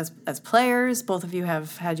D&D as players. Both of you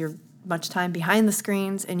have had your much time behind the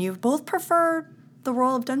screens, and you both prefer the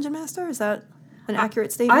role of Dungeon Master? Is that an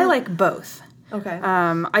accurate statement? I like both. Okay.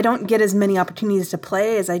 I don't get as many opportunities to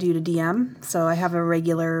play as I do to DM, so I have a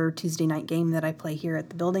regular Tuesday night game that I play here at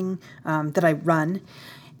the building that I run,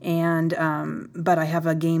 and but I have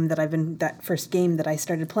a game that first game that I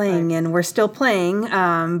started playing, and we're still playing,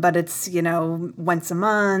 but it's once a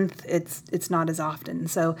month. It's not as often,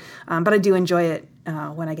 so but I do enjoy it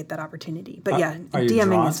when I get that opportunity. But yeah, are you DMing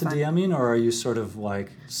drawn is to fun. DMing, or are you sort of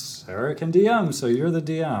like Sarah can DM, so you're the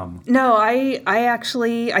DM? No, I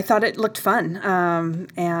actually thought it looked fun,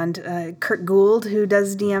 and Kurt Gould, who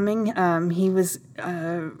does DMing, he was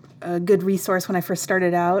a good resource when I first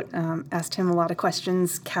started out. Asked him a lot of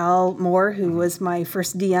questions. Cal Moore, who was my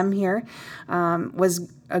first DM here, was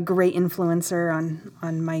a great influencer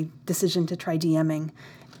on my decision to try DMing.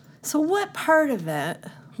 So what part of it,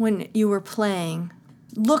 when you were playing,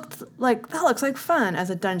 looks like fun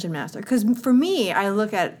as a dungeon master? Because for me, I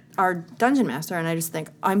look at our dungeon master and I just think,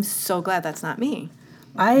 I'm so glad that's not me.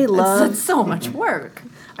 It's so much work.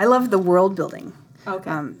 I love the world building.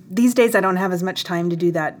 Okay. These days, I don't have as much time to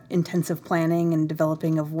do that intensive planning and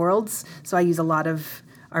developing of worlds, so I use a lot of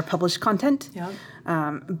our published content. Yep.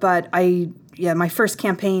 But my first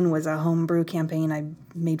campaign was a homebrew campaign I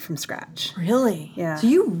made from scratch. Really? Yeah. So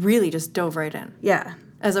you really just dove right in. Yeah.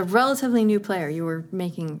 As a relatively new player, you were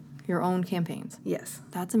making your own campaigns. Yes.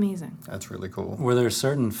 That's amazing. That's really cool. Were there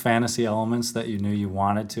certain fantasy elements that you knew you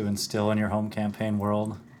wanted to instill in your home campaign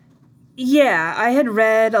world? Yeah, I had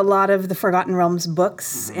read a lot of the Forgotten Realms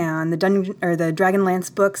books and the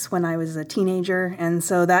Dragonlance books when I was a teenager, and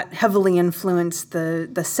so that heavily influenced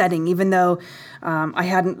the setting. Even though I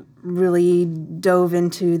hadn't really dove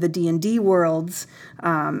into the D&D worlds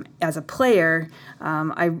as a player,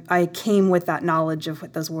 I came with that knowledge of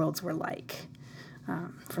what those worlds were like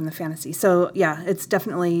from the fantasy. So yeah, it's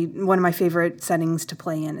definitely one of my favorite settings to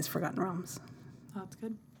play in is Forgotten Realms. That's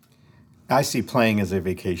good. I see playing as a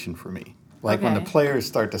vacation for me. Like when the Okay. players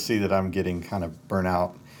start to see that I'm getting kind of burnt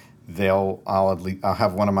out, I'll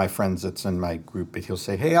have one of my friends that's in my group, but he'll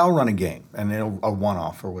say, "Hey, I'll run a game," and it'll a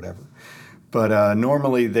one-off or whatever. But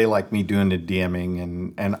normally they like me doing the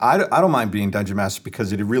DMing, and I don't mind being Dungeon Master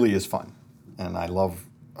because it really is fun, and I love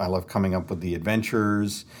coming up with the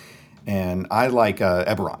adventures, and I like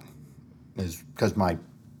Eberron, because my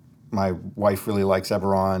wife really likes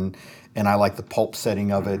Eberron, and I like the pulp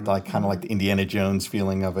setting of it, like kind of like the Indiana Jones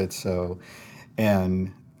feeling of it. So,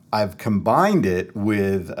 and I've combined it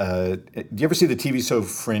with. Do you ever see the TV show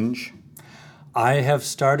Fringe? I have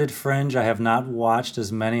started Fringe. I have not watched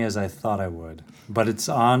as many as I thought I would, but it's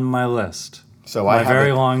on my list. So My I have very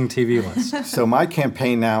it- long TV list. So my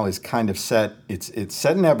campaign now is kind of set. It's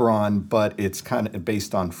set in Eberron, but it's kind of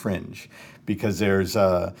based on Fringe, because there's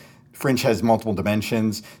Fringe has multiple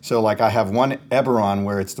dimensions. So like I have one Eberron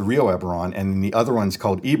where it's the real Eberron, and then the other one's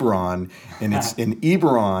called Eberron, and it's in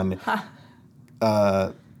Eberron.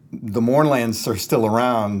 The Mournlands are still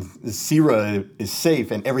around. Sira is safe,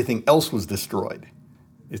 and everything else was destroyed.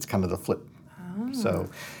 It's kind of the flip. So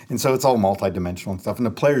it's all multi-dimensional and stuff, and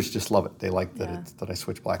the players just love it. They like that I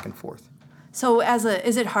switch back and forth. So is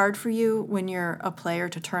it hard for you when you're a player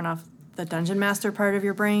to turn off the dungeon master part of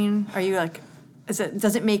your brain? Are you like,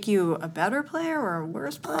 does it make you a better player or a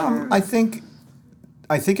worse player? I think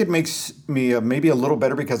I think it makes me maybe a little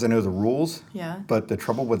better because I know the rules. Yeah. But the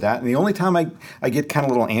trouble with that, and the only time I get kind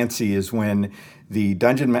of a little antsy is when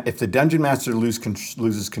if the dungeon master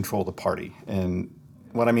loses control of the party. And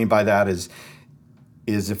what I mean by that is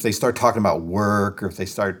if they start talking about work or if they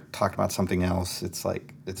start talking about something else, it's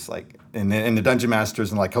like, and the dungeon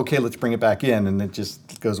master's like, okay, let's bring it back in, and it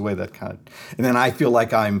just goes away. That kind of, and then I feel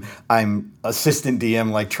like I'm assistant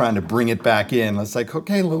DM, like trying to bring it back in. It's like,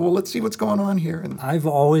 okay, well, let's see what's going on here. And I've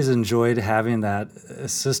always enjoyed having that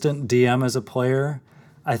assistant DM as a player.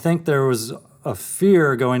 I think there was a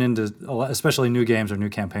fear going into, especially new games or new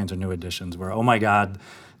campaigns or new editions, where, oh my God,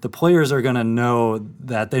 the players are going to know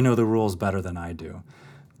that they know the rules better than I do.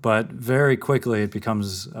 But very quickly it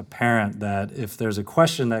becomes apparent that if there's a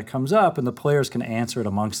question that comes up and the players can answer it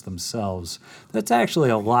amongst themselves, that's actually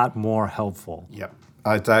a lot more helpful. yeah,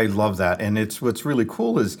 I love that. And it's what's really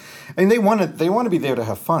cool is, and they want to be there to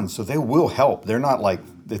have fun, so they will help. They're not like,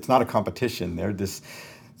 it's not a competition. They're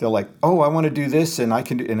like, oh, I want to do this, and I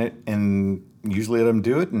can do it, and usually let them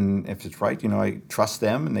do it. And if it's right, I trust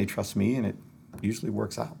them and they trust me, and it usually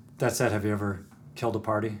works out. That said, have you ever killed a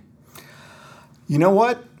party? You know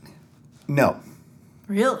what? No.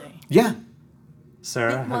 Really? Yeah.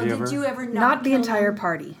 Sarah, Well, have you did ever? you ever Not the kill entire them?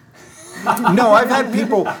 party. No, I've had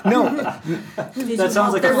people. No, That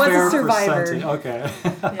sounds like There a was a fair survivor. percentage. Okay.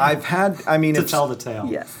 I've had. I mean, To it's, tell the tale.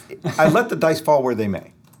 Yes. I let the dice fall where they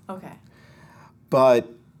may. Okay. But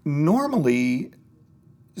normally,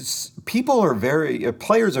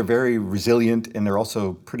 players are very resilient, and they're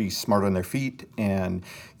also pretty smart on their feet. And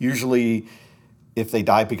usually, if they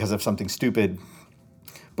die because of something stupid.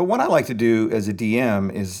 But what I like to do as a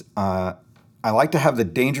DM is I like to have the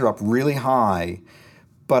danger up really high,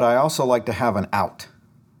 but I also like to have an out.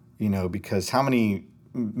 Because how many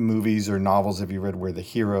movies or novels have you read where the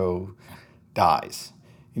hero dies?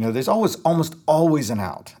 There's almost always an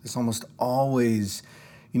out. There's almost always,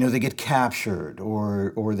 they get captured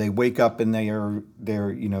or they wake up and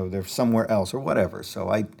they're somewhere else or whatever. So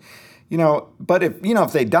but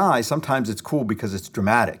if they die, sometimes it's cool because it's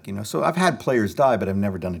dramatic, So I've had players die, but I've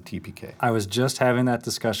never done a TPK. I was just having that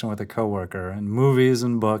discussion with a coworker. In movies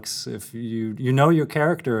and books, if your main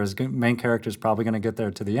character is probably going to get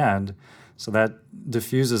there to the end, so that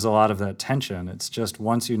diffuses a lot of that tension. It's just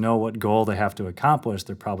once you know what goal they have to accomplish,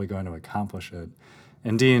 they're probably going to accomplish it.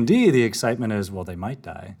 In D&D, the excitement is, well, they might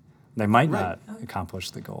die. They might not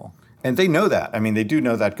accomplish the goal. And they know that. I mean, they do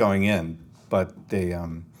know that going in, but they,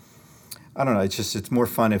 I don't know. It's more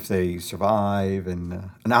fun if they survive. And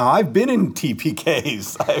now I've been in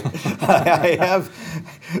TPKs. I have,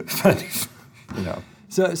 but,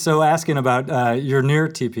 So asking about your near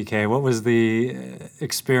TPK, what was the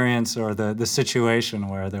experience or the situation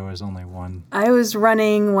where there was only one? I was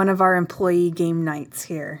running one of our employee game nights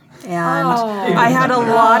here, and I had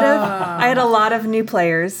a lot of new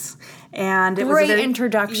players, and it Great was a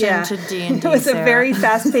introduction to D&D. It was a Sarah. very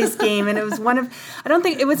fast-paced game, and it was I don't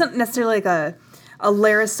think it wasn't necessarily like a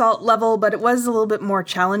Lair Assault level, but it was a little bit more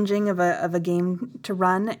challenging of a game to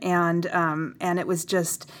run, and it was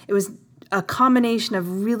a combination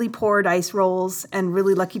of really poor dice rolls and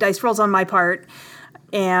really lucky dice rolls on my part,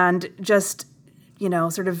 and just,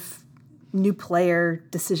 sort of new player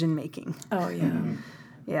decision making. Oh, yeah.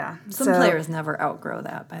 Yeah. Some players never outgrow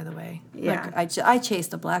that, by the way. Yeah. Like, I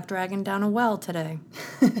chased a black dragon down a well today.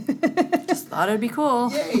 Just thought it'd be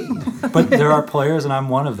cool. But there are players, and I'm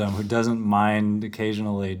one of them, who doesn't mind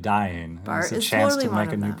occasionally dying. Bart It's a is chance totally to one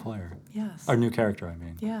make a of new them. player. Yes. Or new character, I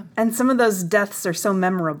mean. Yeah. And some of those deaths are so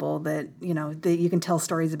memorable that, that you can tell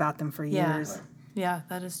stories about them for years. Yeah,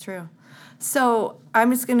 that is true. So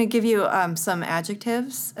I'm just going to give you some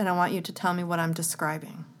adjectives, and I want you to tell me what I'm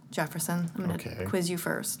describing. Jefferson, I'm going to quiz you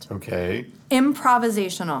first. okay.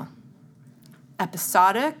 Improvisational,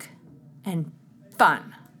 episodic, and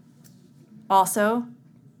fun. Also,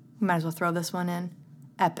 we might as well throw this one in,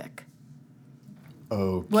 epic.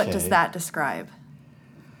 Okay. What does that describe?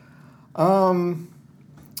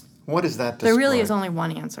 What does that describe? There really is only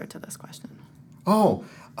one answer to this question. Oh.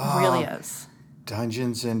 Really is.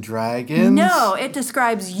 Dungeons and Dragons? No, it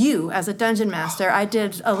describes you as a dungeon master. I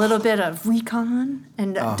did a little bit of recon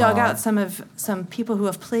and dug out some people who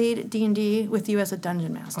have played D&D with you as a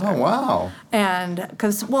dungeon master. Oh, wow. And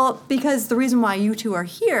because the reason why you two are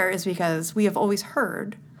here is because we have always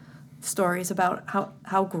heard stories about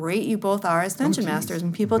how great you both are as dungeon masters.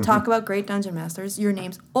 When people talk about great dungeon masters, your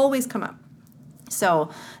names always come up. So,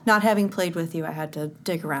 not having played with you, I had to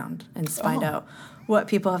dig around and find out what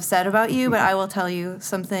people have said about you, but I will tell you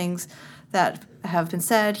some things that have been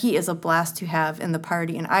said. He is a blast to have in the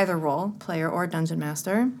party in either role, player or dungeon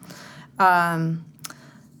master. That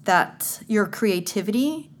that your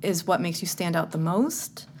creativity is what makes you stand out the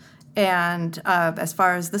most. And as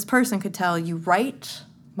far as this person could tell, you write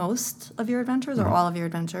most of your adventures or all of your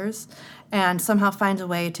adventures, and somehow find a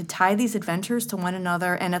way to tie these adventures to one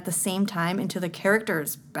another and at the same time into the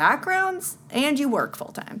characters' backgrounds, and you work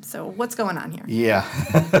full-time. So what's going on here? Yeah.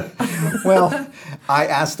 Well, I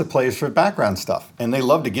ask the players for background stuff, and they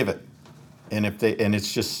love to give it. And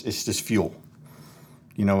it's just fuel.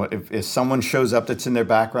 You know, if someone shows up that's in their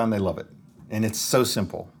background, they love it. And it's so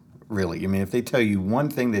simple. Really, I mean, if they tell you one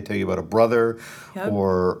thing, they tell you about a brother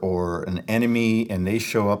or an enemy, and they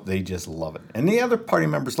show up, they just love it. And the other party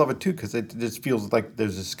members love it too, because it just feels like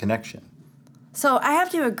there's this connection. So I have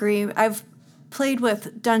to agree. I've played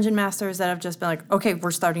with dungeon masters that have just been like, okay,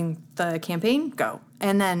 we're starting the campaign, go.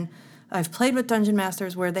 And then I've played with dungeon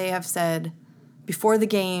masters where they have said, before the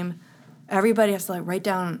game, everybody has to like write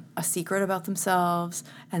down a secret about themselves,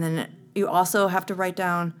 and then you also have to write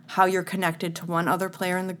down how you're connected to one other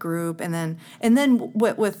player in the group, and then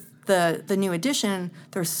with the new edition,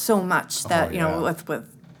 there's so much that with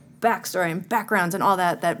backstory and backgrounds and all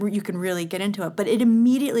that you can really get into it. But it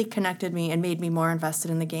immediately connected me and made me more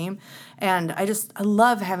invested in the game, and I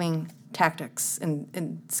love having tactics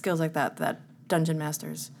and skills like that dungeon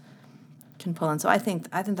masters can pull in. So I think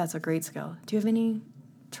that's a great skill. Do you have any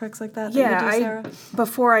tricks like that you do, Sarah?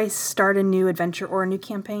 Before I start a new adventure or a new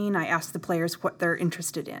campaign, I ask the players what they're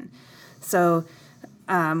interested in. So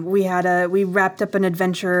we wrapped up an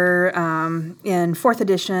adventure in 4th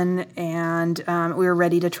edition, and we were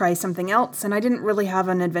ready to try something else, and I didn't really have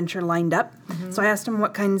an adventure lined up. So I asked them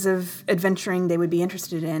what kinds of adventuring they would be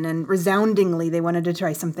interested in, and resoundingly they wanted to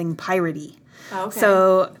try something piratey. Oh, okay.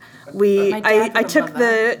 So I took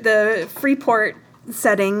the Freeport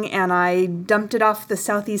setting, and I dumped it off the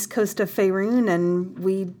southeast coast of Faerun, and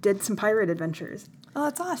we did some pirate adventures. Oh,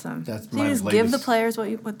 that's awesome. That's so you just give the players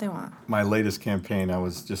what they want. My latest campaign,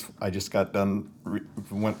 I just got done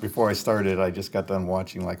before I started. I just got done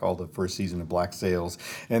watching like all the first season of Black Sails,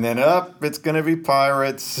 and then it's gonna be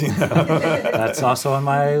pirates. You know? That's also on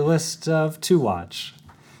my list to watch.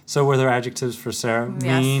 So were there adjectives for Sarah?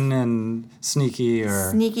 Yes. Mean and sneaky,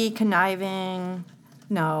 or sneaky, conniving?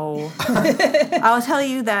 No. I'll tell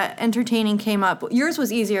you that entertaining came up. Yours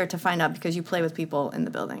was easier to find out because you play with people in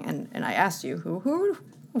the building, and I asked you,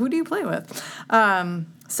 who do you play with?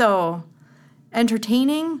 So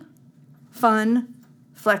entertaining, fun,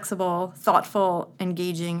 flexible, thoughtful,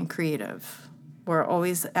 engaging, creative were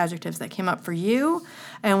always adjectives that came up for you.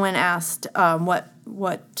 And when asked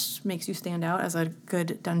what makes you stand out as a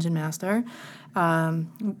good dungeon master,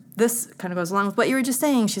 this kind of goes along with what you were just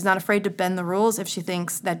saying. She's not afraid to bend the rules if she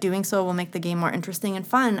thinks that doing so will make the game more interesting and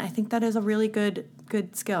fun. I think that is a really good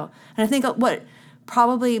skill. And I think what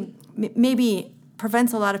probably maybe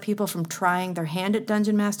prevents a lot of people from trying their hand at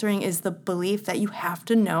dungeon mastering is the belief that you have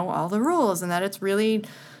to know all the rules, and that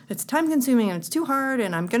it's time consuming and it's too hard,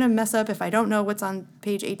 and I'm going to mess up if I don't know what's on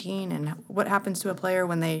page 18 and what happens to a player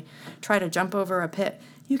when they try to jump over a pit.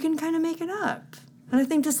 You can kind of make it up. And I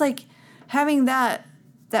think just like having that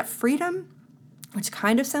freedom, which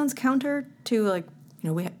kind of sounds counter to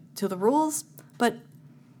to the rules, but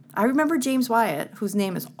I remember James Wyatt, whose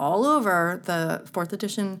name is all over the 4th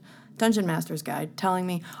edition Dungeon Master's Guide, telling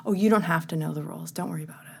me, "Oh, you don't have to know the rules. Don't worry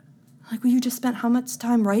about it." Like, well, you just spent how much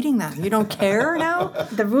time writing them? You don't care now?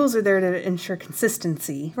 The rules are there to ensure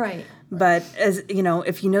consistency. Right. But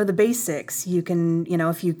if you know the basics, you can,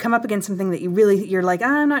 if you come up against something that you're like,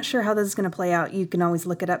 I'm not sure how this is going to play out, you can always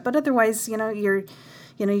look it up. But otherwise, you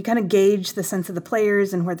kind of gauge the sense of the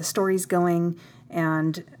players and where the story's going,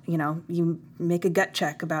 and, you make a gut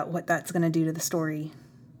check about what that's going to do to the story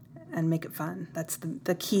and make it fun. That's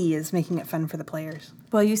the key, is making it fun for the players.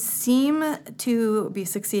 Well, you seem to be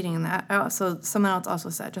succeeding in that. So someone else also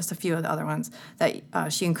said, just a few of the other ones, that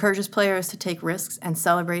she encourages players to take risks and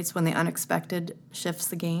celebrates when the unexpected shifts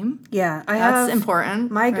the game. Yeah, that's important.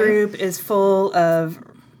 My group is full of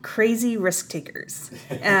crazy risk takers,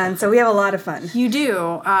 and so we have a lot of fun. You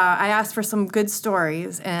do. I asked for some good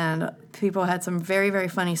stories, and people had some very, very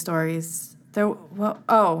funny stories.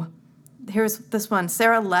 Here's this one.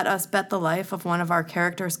 Sarah let us bet the life of one of our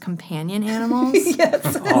characters' companion animals.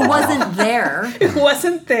 Yes. Who wasn't there. It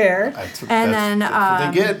wasn't there. That's what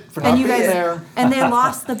they get for not and you being guys, there. And they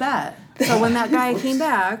lost the bet. So when that guy came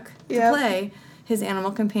back to play, his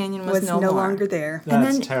animal companion was no longer there.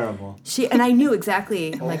 That's terrible. And I knew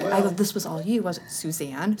exactly. I go, this was all you. Was it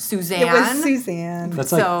Suzanne? Suzanne. It was Suzanne.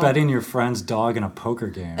 That's like betting your friend's dog in a poker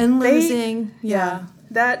game. And losing. Yeah.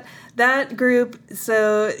 That group.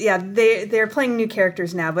 So yeah, they're playing new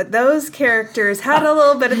characters now, but those characters had a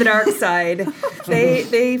little bit of the dark side.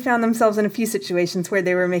 They found themselves in a few situations where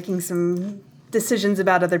they were making some decisions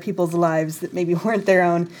about other people's lives that maybe weren't their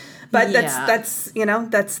own. But that's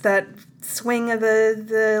that swing of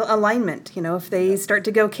the alignment. If they start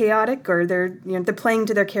to go chaotic, or they're playing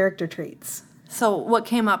to their character traits. So what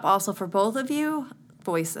came up also for both of you?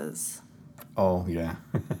 Voices. Oh yeah.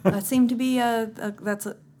 That seemed to be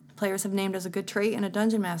players have named as a good trait in a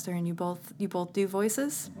dungeon master, and you both do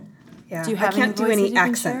voices. Yeah, do you have I can't do any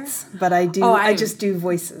accents, but I do. I just do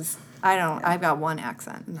voices. I don't. I've got one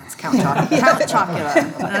accent, and that's Count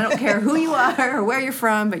Chocula. And I don't care who you are or where you're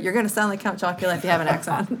from, but you're going to sound like Count Chocula if you have an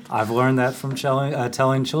accent. I've learned that from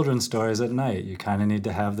telling children's stories at night. You kind of need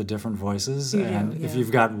to have the different voices, if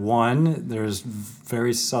you've got one, there's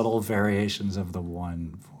very subtle variations of the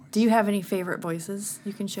one voice. Do you have any favorite voices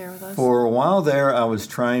you can share with us? For a while there, I was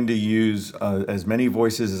trying to use as many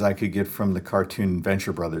voices as I could get from the cartoon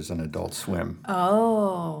Venture Brothers on Adult Swim.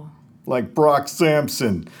 Oh. Like Brock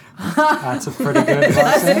Sampson. That's a pretty good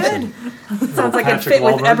Sampson. Sounds like it fit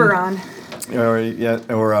with Eberron.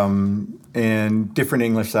 And different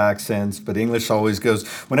English accents, but English always goes.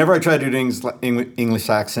 Whenever I try to do English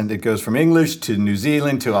accent, it goes from English to New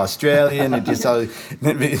Zealand to Australian. It just always,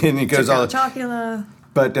 and it goes all. Chocula.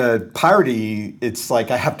 But piratey, it's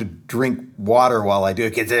like I have to drink water while I do it,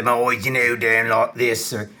 because I'm always, doing like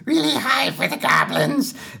this, or really high for the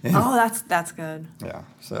goblins. Oh, that's good. Yeah,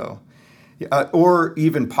 so, or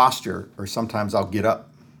even posture, or sometimes I'll get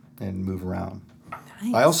up and move around.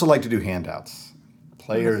 Nice. I also like to do handouts.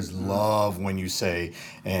 Players love when you say,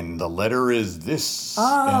 and the letter is this.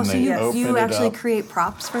 Oh, and so you actually create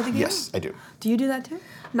props for the game? Yes, I do. Do you do that too?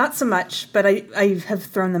 Not so much, but I have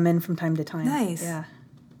thrown them in from time to time. Nice. Yeah.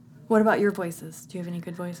 What about your voices? Do you have any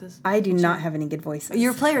good voices? I do not have any good voices.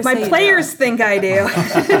 Your players My say players think I do.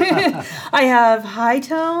 I have high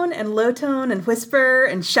tone and low tone and whisper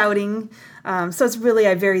and shouting. So it's really,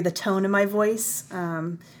 I vary the tone of my voice,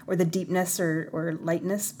 or the deepness or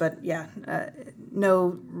lightness. But yeah,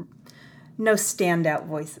 no standout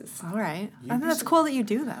voices. All right. I think that's cool that you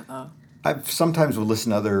do that, though. I've sometimes will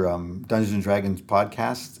listen to other Dungeons & Dragons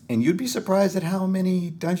podcasts, and you'd be surprised at how many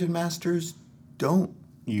dungeon masters don't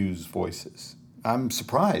use voices. I'm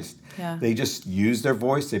surprised. Yeah. They just use their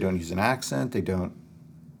voice. They don't use an accent. They don't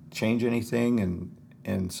change anything,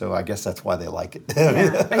 and so I guess that's why they like it.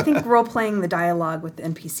 Yeah. I think role-playing the dialogue with the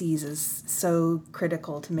NPCs is so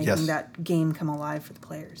critical to making that game come alive for the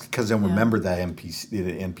players. Because they'll remember that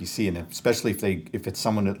NPC, and especially if it's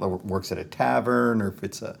someone that works at a tavern, or if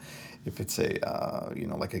it's a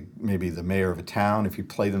maybe the mayor of a town. If you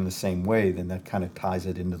play them the same way, then that kind of ties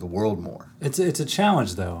it into the world more. It's a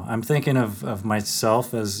challenge, though. I'm thinking of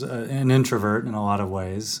myself as an introvert in a lot of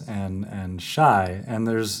ways, and shy, and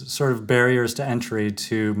there's sort of barriers to entry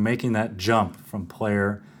to making that jump from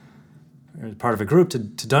player, part of a group, to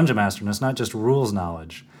dungeon master. And it's not just rules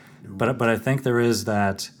knowledge, but I think there is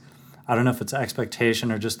that. I don't know if it's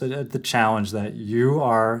expectation or just the challenge that you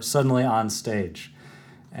are suddenly on stage.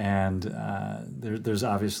 And there's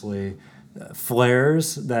obviously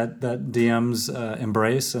flares that DMs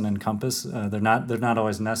embrace and encompass. They're not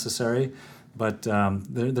always necessary, but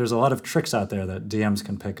there's a lot of tricks out there that DMs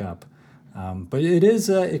can pick up. But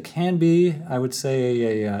it can be, I would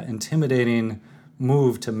say, a intimidating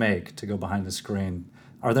move to make, to go behind the screen.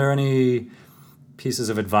 Are there any pieces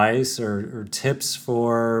of advice or tips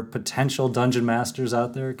for potential dungeon masters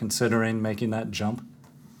out there considering making that jump?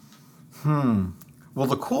 Well,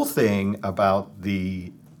 the cool thing about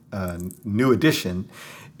the new edition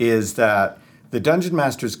is that the Dungeon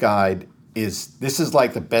Master's Guide is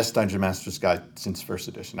like the best Dungeon Master's Guide since first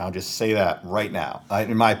edition. I'll just say that right now,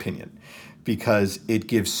 in my opinion, because it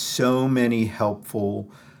gives so many helpful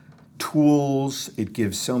tools. It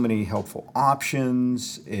gives so many helpful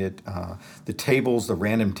options. The tables, the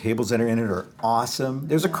random tables that are in it are awesome.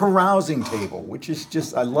 There's a carousing table, which is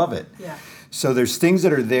just, I love it. Yeah. So there's things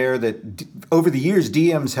that are there that over the years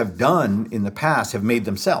DMs have done in the past, have made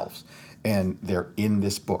themselves, and they're in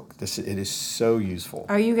this book. It is so useful.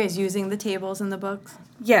 Are you guys using the tables in the books?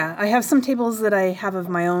 Yeah, I have some tables that I have of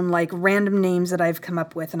my own, like random names that I've come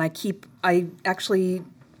up with, and I actually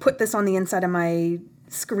put this on the inside of my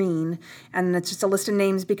screen, and it's just a list of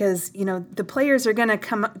names because the players are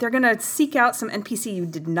they're gonna seek out some NPC you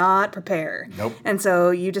did not prepare. Nope. And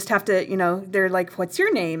so you just have to, they're like, "What's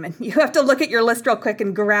your name?" And you have to look at your list real quick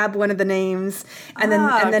and grab one of the names, and then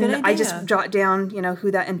I just jot down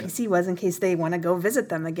who that NPC was in case they want to go visit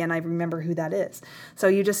them again. I remember who that is. So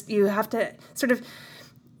you have to sort of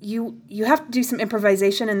you have to do some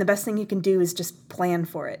improvisation, and the best thing you can do is just plan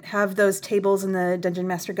for it. Have those tables in the Dungeon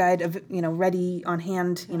Master Guide of ready on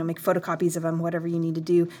hand. Make photocopies of them, whatever you need to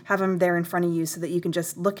do. Have them there in front of you so that you can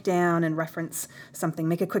just look down and reference something.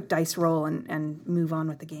 Make a quick dice roll and move on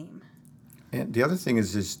with the game. And the other thing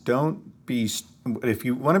is don't be, if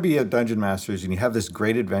you want to be a Dungeon Masters and you have this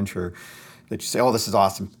great adventure that you say, oh, this is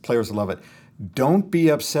awesome, players will love it. Don't be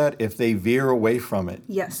upset if they veer away from it.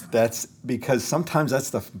 Yes. That's because sometimes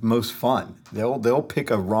that's the most fun. They'll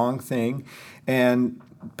pick a wrong thing, and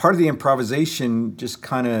part of the improvisation just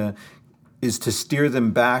kind of is to steer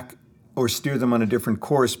them back or steer them on a different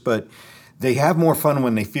course, but they have more fun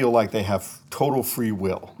when they feel like they have total free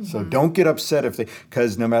will. Mm-hmm. So don't get upset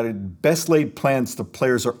because no matter best laid plans, the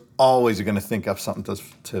players are always going to think up something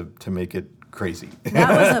to make it crazy. That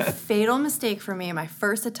was a fatal mistake for me in my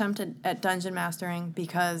first attempt at dungeon mastering,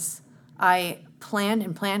 because I planned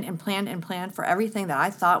and planned and planned and planned for everything that I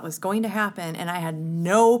thought was going to happen, and I had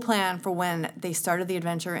no plan for when they started the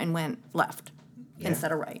adventure and went left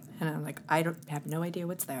instead of right. And I'm like, I have no idea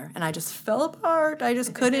what's there. And I just fell apart. I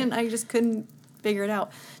just couldn't figure it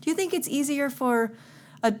out. Do you think it's easier for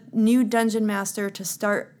a new dungeon master to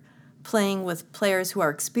start playing with players who are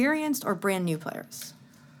experienced or brand new players?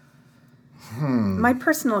 My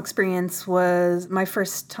personal experience was my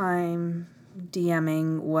first time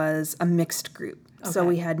DMing was a mixed group. Okay. So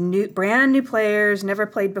we had brand new players, never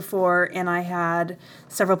played before, and I had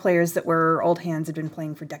several players that were old hands, had been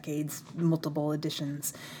playing for decades, multiple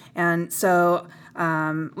editions. And so,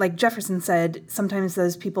 like Jefferson said, sometimes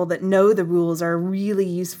those people that know the rules are a really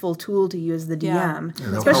useful tool to use the DM,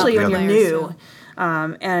 especially when you're new.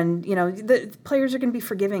 And the players are going to be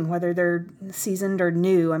forgiving whether they're seasoned or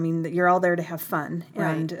new. I mean, you're all there to have fun,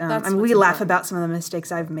 and we laugh about some of the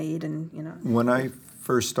mistakes I've made. And when I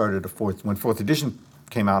first started when fourth edition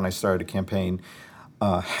came out, and I started a campaign,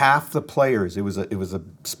 half the players, it was a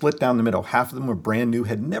split down the middle. Half of them were brand new,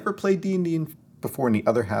 had never played D&D before, and the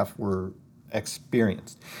other half were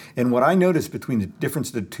experienced. And what I noticed between the difference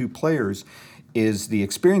of the two players is the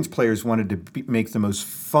experienced players wanted to make the most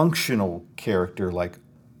functional character, like,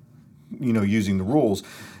 using the rules.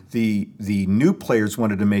 The new players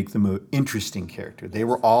wanted to make the most interesting character. They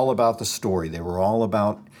were all about the story. They were all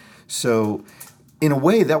about... So, in a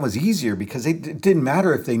way, that was easier because it didn't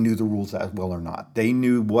matter if they knew the rules as well or not. They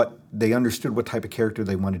understood what type of character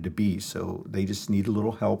they wanted to be, so they just need a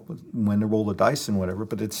little help when to roll the dice and whatever.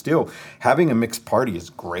 But it's still, having a mixed party is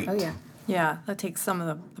great. Oh, yeah. Yeah, that takes some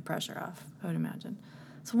of the pressure off, I would imagine.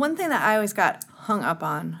 So one thing that I always got hung up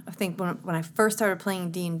on, I think when I first started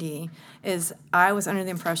playing D&D, is I was under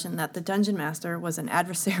the impression that the Dungeon Master was an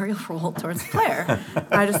adversarial role towards the player.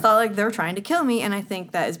 I just thought like they were trying to kill me, and I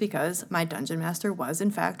think that is because my Dungeon Master was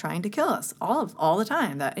in fact trying to kill us all the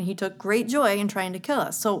time. And he took great joy in trying to kill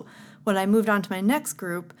us. So when I moved on to my next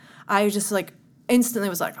group, I just like instantly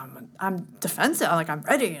was like, I'm defensive. I'm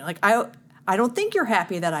ready. Like I don't think you're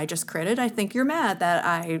happy that I just critted. I think you're mad that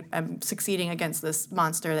I am succeeding against this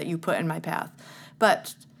monster that you put in my path.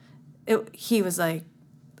 But he was like,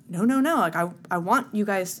 no. Like I want you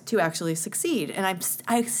guys to actually succeed, and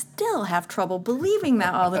I still have trouble believing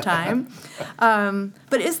that all the time.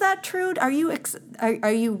 But is that true? Are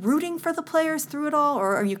you rooting for the players through it all,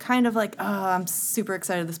 or are you kind of like, oh, I'm super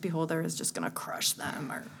excited this beholder is just gonna crush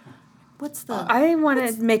them, or? I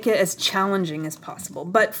want to make it as challenging as possible,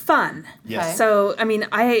 but fun. Yes. Okay. So, I mean,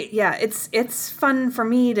 it's fun for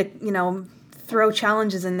me to, throw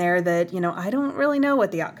challenges in there that, I don't really know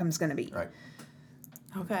what the outcome's going to be. Right.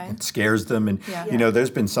 Okay. It scares them, and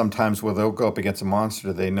there's been some times where they'll go up against a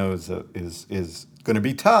monster they know is going to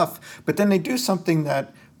be tough, but then they do something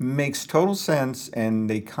that makes total sense, and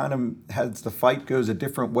they kind of has the fight goes a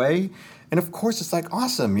different way, and of course it's like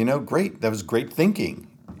awesome, great. That was great thinking.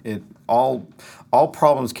 All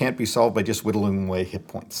problems can't be solved by just whittling away hit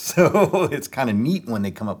points. So it's kind of neat when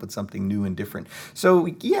they come up with something new and different. So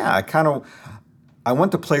yeah, I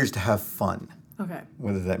want the players to have fun. Okay.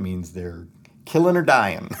 Whether that means they're killing or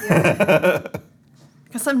dying.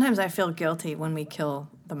 Because sometimes I feel guilty when we kill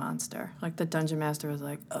the monster. Like the Dungeon Master was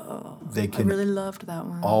like, oh, I really loved that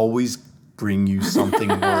one. Always bring you something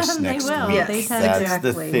worse next will. week. Yes, They tend That's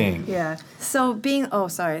exactly. the thing. Yeah. So I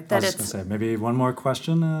was just going to say, maybe one more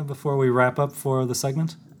question before we wrap up for the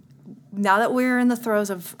segment. Now that we're in the throes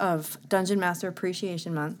of Dungeon Master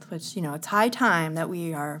Appreciation Month, which, it's high time that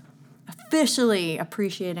we are officially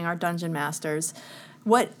appreciating our Dungeon Masters,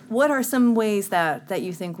 what are some ways that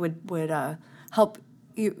you think would help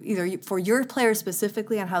you, either for your players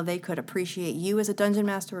specifically on how they could appreciate you as a Dungeon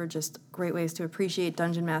Master, or just great ways to appreciate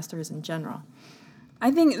Dungeon Masters in general?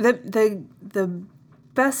 I think the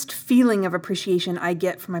best feeling of appreciation I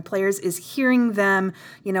get from my players is hearing them,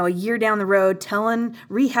 a year down the road,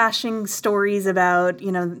 rehashing stories about,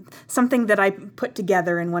 something that I put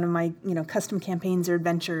together in one of my, custom campaigns or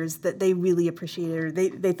adventures that they really appreciated or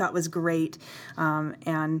they thought was great,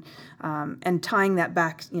 and tying that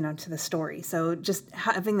back, to the story. So just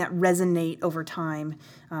having that resonate over time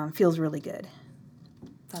feels really good.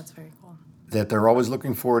 That's very cool. That they're always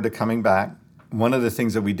looking forward to coming back. One of the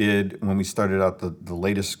things that we did when we started out the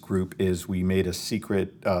latest group is we made a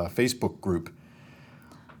secret Facebook group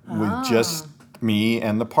with just me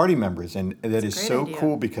and the party members. And that is so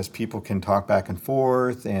cool because people can talk back and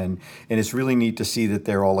forth. And it's really neat to see that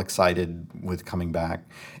they're all excited with coming back.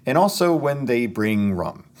 And also when they bring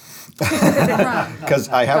rum. Because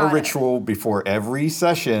I have a ritual before every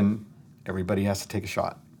session, everybody has to take a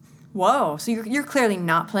shot. Whoa! So you're clearly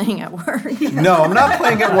not playing at work. No, I'm not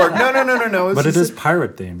playing at work. No. But it is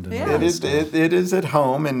pirate themed. Yeah. It is at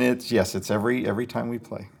home, and it's every time we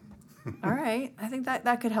play. All right, I think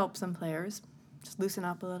that could help some players. Just loosen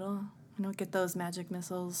up a little. Get those magic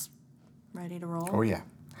missiles ready to roll. Oh yeah.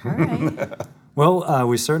 All right. Well,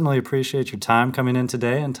 we certainly appreciate your time coming in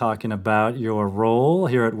today and talking about your role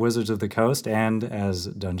here at Wizards of the Coast and as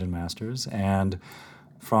Dungeon Masters. And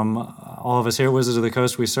from all of us here at Wizards of the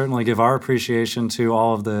Coast, we certainly give our appreciation to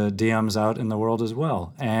all of the DMs out in the world as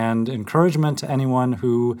well, and encouragement to anyone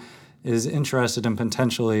who is interested in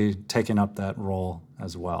potentially taking up that role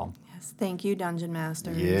as well. Yes, thank you, Dungeon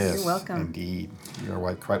Masters. Yes, you're welcome. Indeed,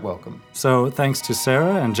 you're quite welcome. So thanks to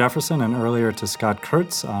Sarah and Jefferson, and earlier to Scott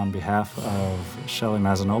Kurtz on behalf of Shelley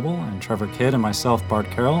Mazanoble and Trevor Kidd and myself, Bart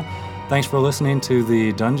Carroll. Thanks for listening to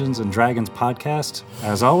the Dungeons & Dragons podcast.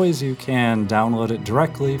 As always, you can download it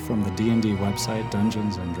directly from the D&D website,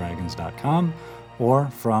 dungeonsanddragons.com, or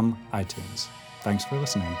from iTunes. Thanks for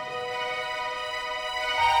listening.